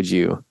degree. What would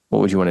you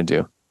want to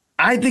do?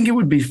 I think it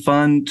would be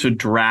fun to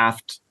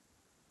draft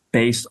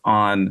based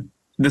on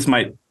this.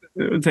 It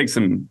would take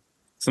some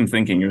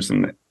thinking or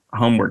some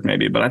homework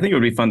maybe, but I think it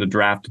would be fun to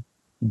draft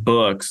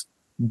books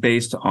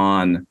based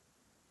on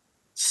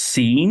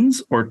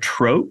scenes or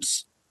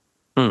tropes.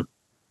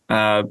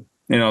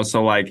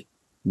 So like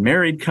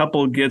married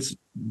couple gets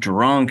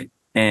drunk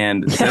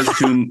and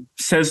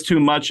says too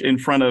much in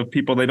front of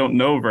people they don't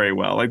know very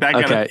well. Like that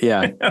kind of.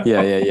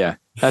 Yeah.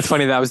 That's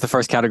funny. That was the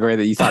first category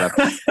that you thought of.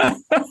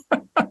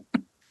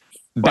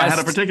 I had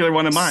a particular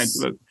one in mind.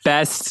 But.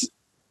 Best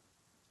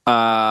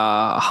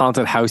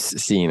haunted house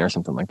scene or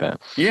something like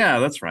that. Yeah,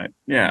 that's right.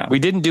 Yeah. We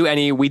didn't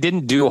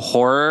do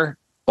horror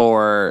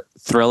or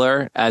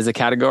thriller as a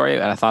category.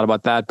 And I thought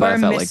about that, but or I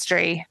felt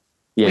mystery.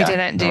 We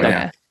didn't do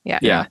that.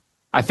 Yeah.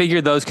 I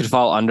figured those could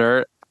fall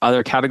under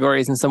other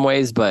categories in some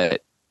ways,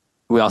 but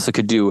we also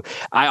could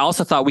I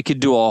also thought we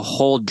could do a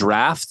whole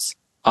draft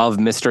of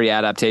mystery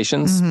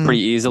adaptations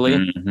pretty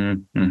easily.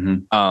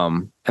 And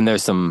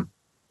there's some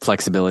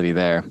flexibility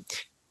there.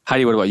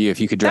 Heidi, what about you? If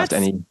you could draft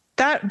any,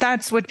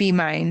 that's would be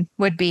mine.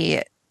 Would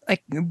be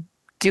like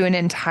do an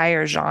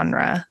entire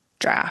genre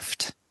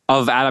draft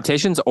of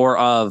adaptations or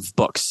of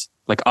books,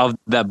 like of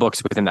the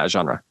books within that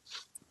genre.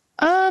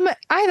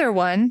 Either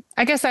one.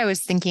 I guess I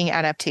was thinking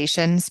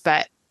adaptations,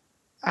 but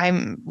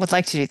would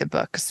like to do the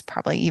books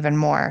probably even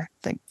more.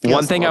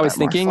 One thing I was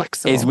thinking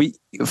is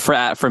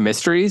for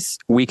mysteries,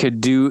 we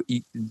could do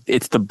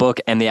it's the book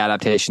and the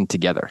adaptation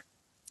together.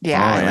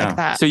 Yeah, I like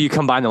that. So you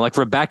combine them like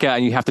Rebecca,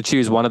 and you have to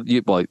choose one of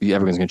you. Well,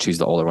 everyone's going to choose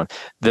the older one.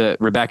 The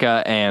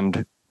Rebecca,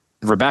 and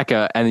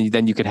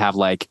then you could have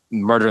like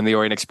Murder in the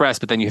Orient Express,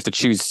 but then you have to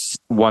choose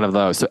one of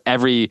those. So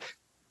every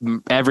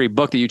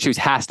book that you choose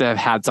has to have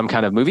had some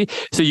kind of movie.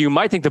 So you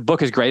might think the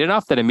book is great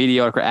enough that a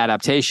mediocre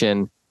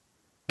adaptation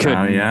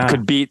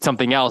could beat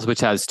something else,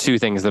 which has two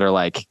things that are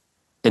like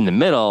in the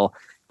middle.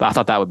 But I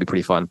thought that would be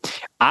pretty fun.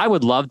 I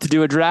would love to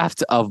do a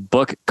draft of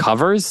book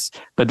covers,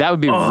 but that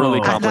would be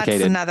really complicated.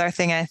 That's another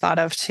thing I thought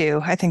of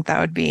too. I think that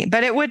would be,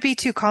 but it would be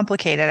too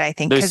complicated, I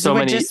think, because it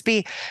would just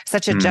be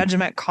such a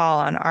judgment call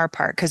on our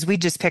part, because we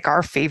just pick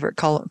our favorite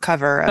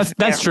cover.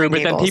 That's true,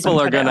 but then people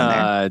are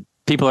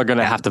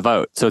gonna have to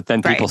vote. So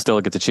then people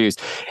still get to choose.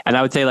 And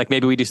I would say like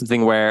maybe we do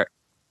something where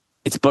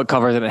it's book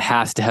covers and it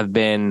has to have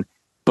been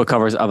book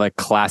covers of a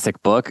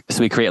classic book. So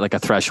we create like a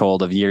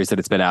threshold of years that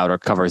it's been out or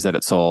covers that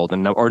it sold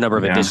and or number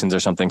of editions or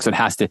something. So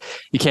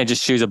you can't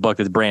just choose a book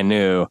that's brand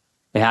new.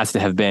 It has to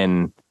have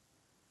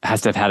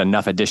had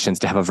enough editions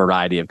to have a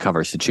variety of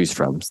covers to choose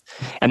from.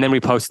 And then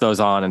we post those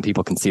on and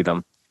people can see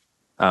them.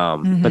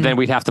 But then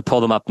we'd have to pull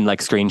them up and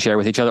like screen share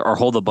with each other or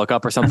hold the book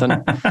up or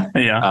something.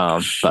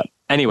 But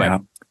anyway,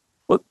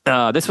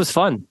 this was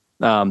fun.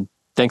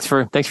 Thanks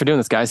for doing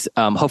this, guys.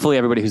 Hopefully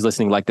everybody who's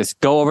listening like this,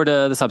 go over to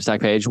the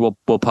Substack page. We'll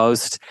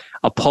post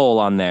a poll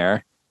on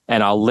there,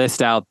 and I'll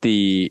list out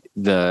the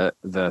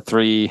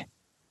three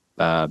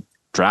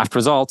draft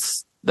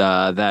results,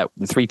 the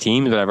three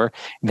teams, whatever,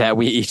 that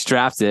we each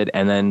drafted,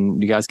 and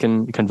then you guys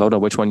can vote on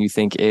which one you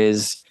think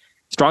is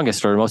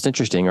strongest or most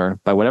interesting, or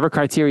by whatever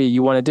criteria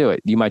you want to do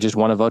it. You might just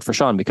want to vote for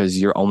Sean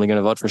because you're only going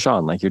to vote for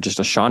Sean, like you're just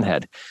a Sean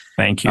head.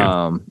 Thank you.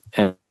 And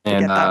get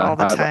that all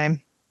the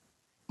time.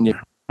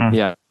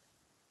 Yeah.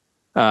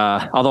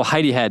 Although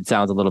Heidi Head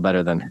sounds a little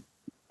better than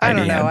I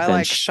don't know. I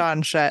like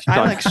Sean Shed. I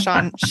like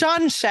Sean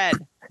Shed.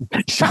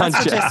 Sean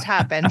Shed just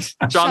happened.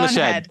 Sean the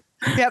Shed.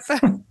 Yep.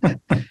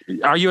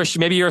 Are you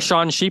maybe you're a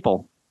Sean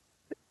Sheeple?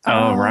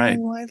 Oh right.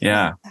 I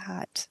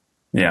that.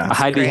 Yeah. A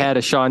Heidi Head,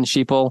 a Sean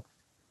Sheeple.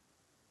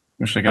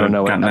 Wish I don't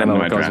know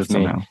what goes with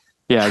me.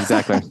 Yeah,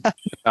 exactly.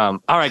 All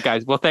right,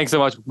 guys. Well, thanks so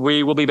much.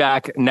 We will be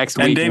back next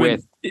week.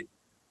 David,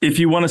 if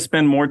you want to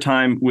spend more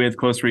time with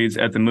Close Reads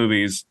at the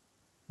movies,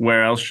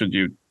 where else should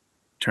you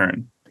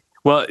turn?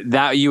 Well,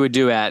 that you would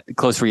do at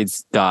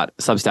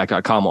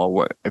closereads.substack.com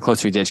or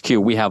Close Reads HQ.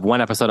 We have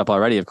one episode up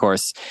already, of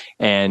course.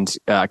 And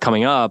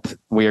coming up,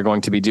 we are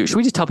going to be should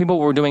we just tell people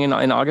what we're doing in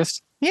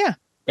August? Yeah.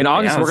 In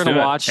August, we're going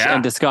to watch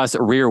and discuss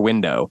Rear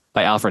Window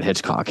by Alfred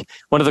Hitchcock.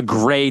 One of the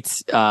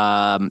great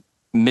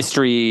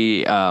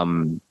mystery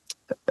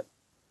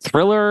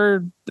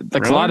thriller,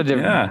 like a lot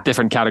of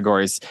different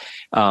categories.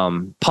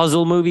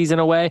 Puzzle movies in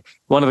a way.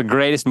 One of the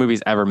greatest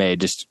movies ever made,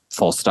 just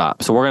full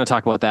stop. So we're going to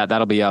talk about that.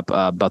 That'll be up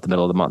about the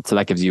middle of the month. So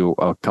that gives you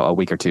a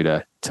week or two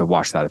to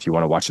watch that if you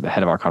want to watch it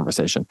ahead of our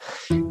conversation.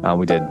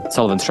 We did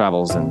Sullivan's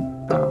Travels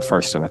and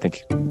first, and I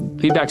think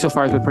feedback so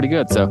far has been pretty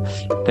good. So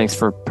thanks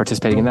for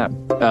participating in that.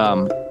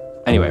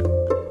 Anyway,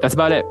 that's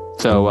about it.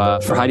 So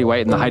for Heidi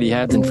White and the Heidi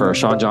Heads, and for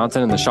Sean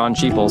Johnson and the Sean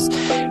Sheeples,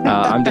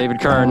 I'm David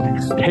Kern.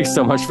 Thanks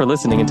so much for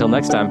listening. Until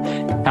next time,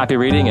 happy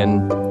reading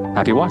and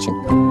happy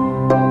watching.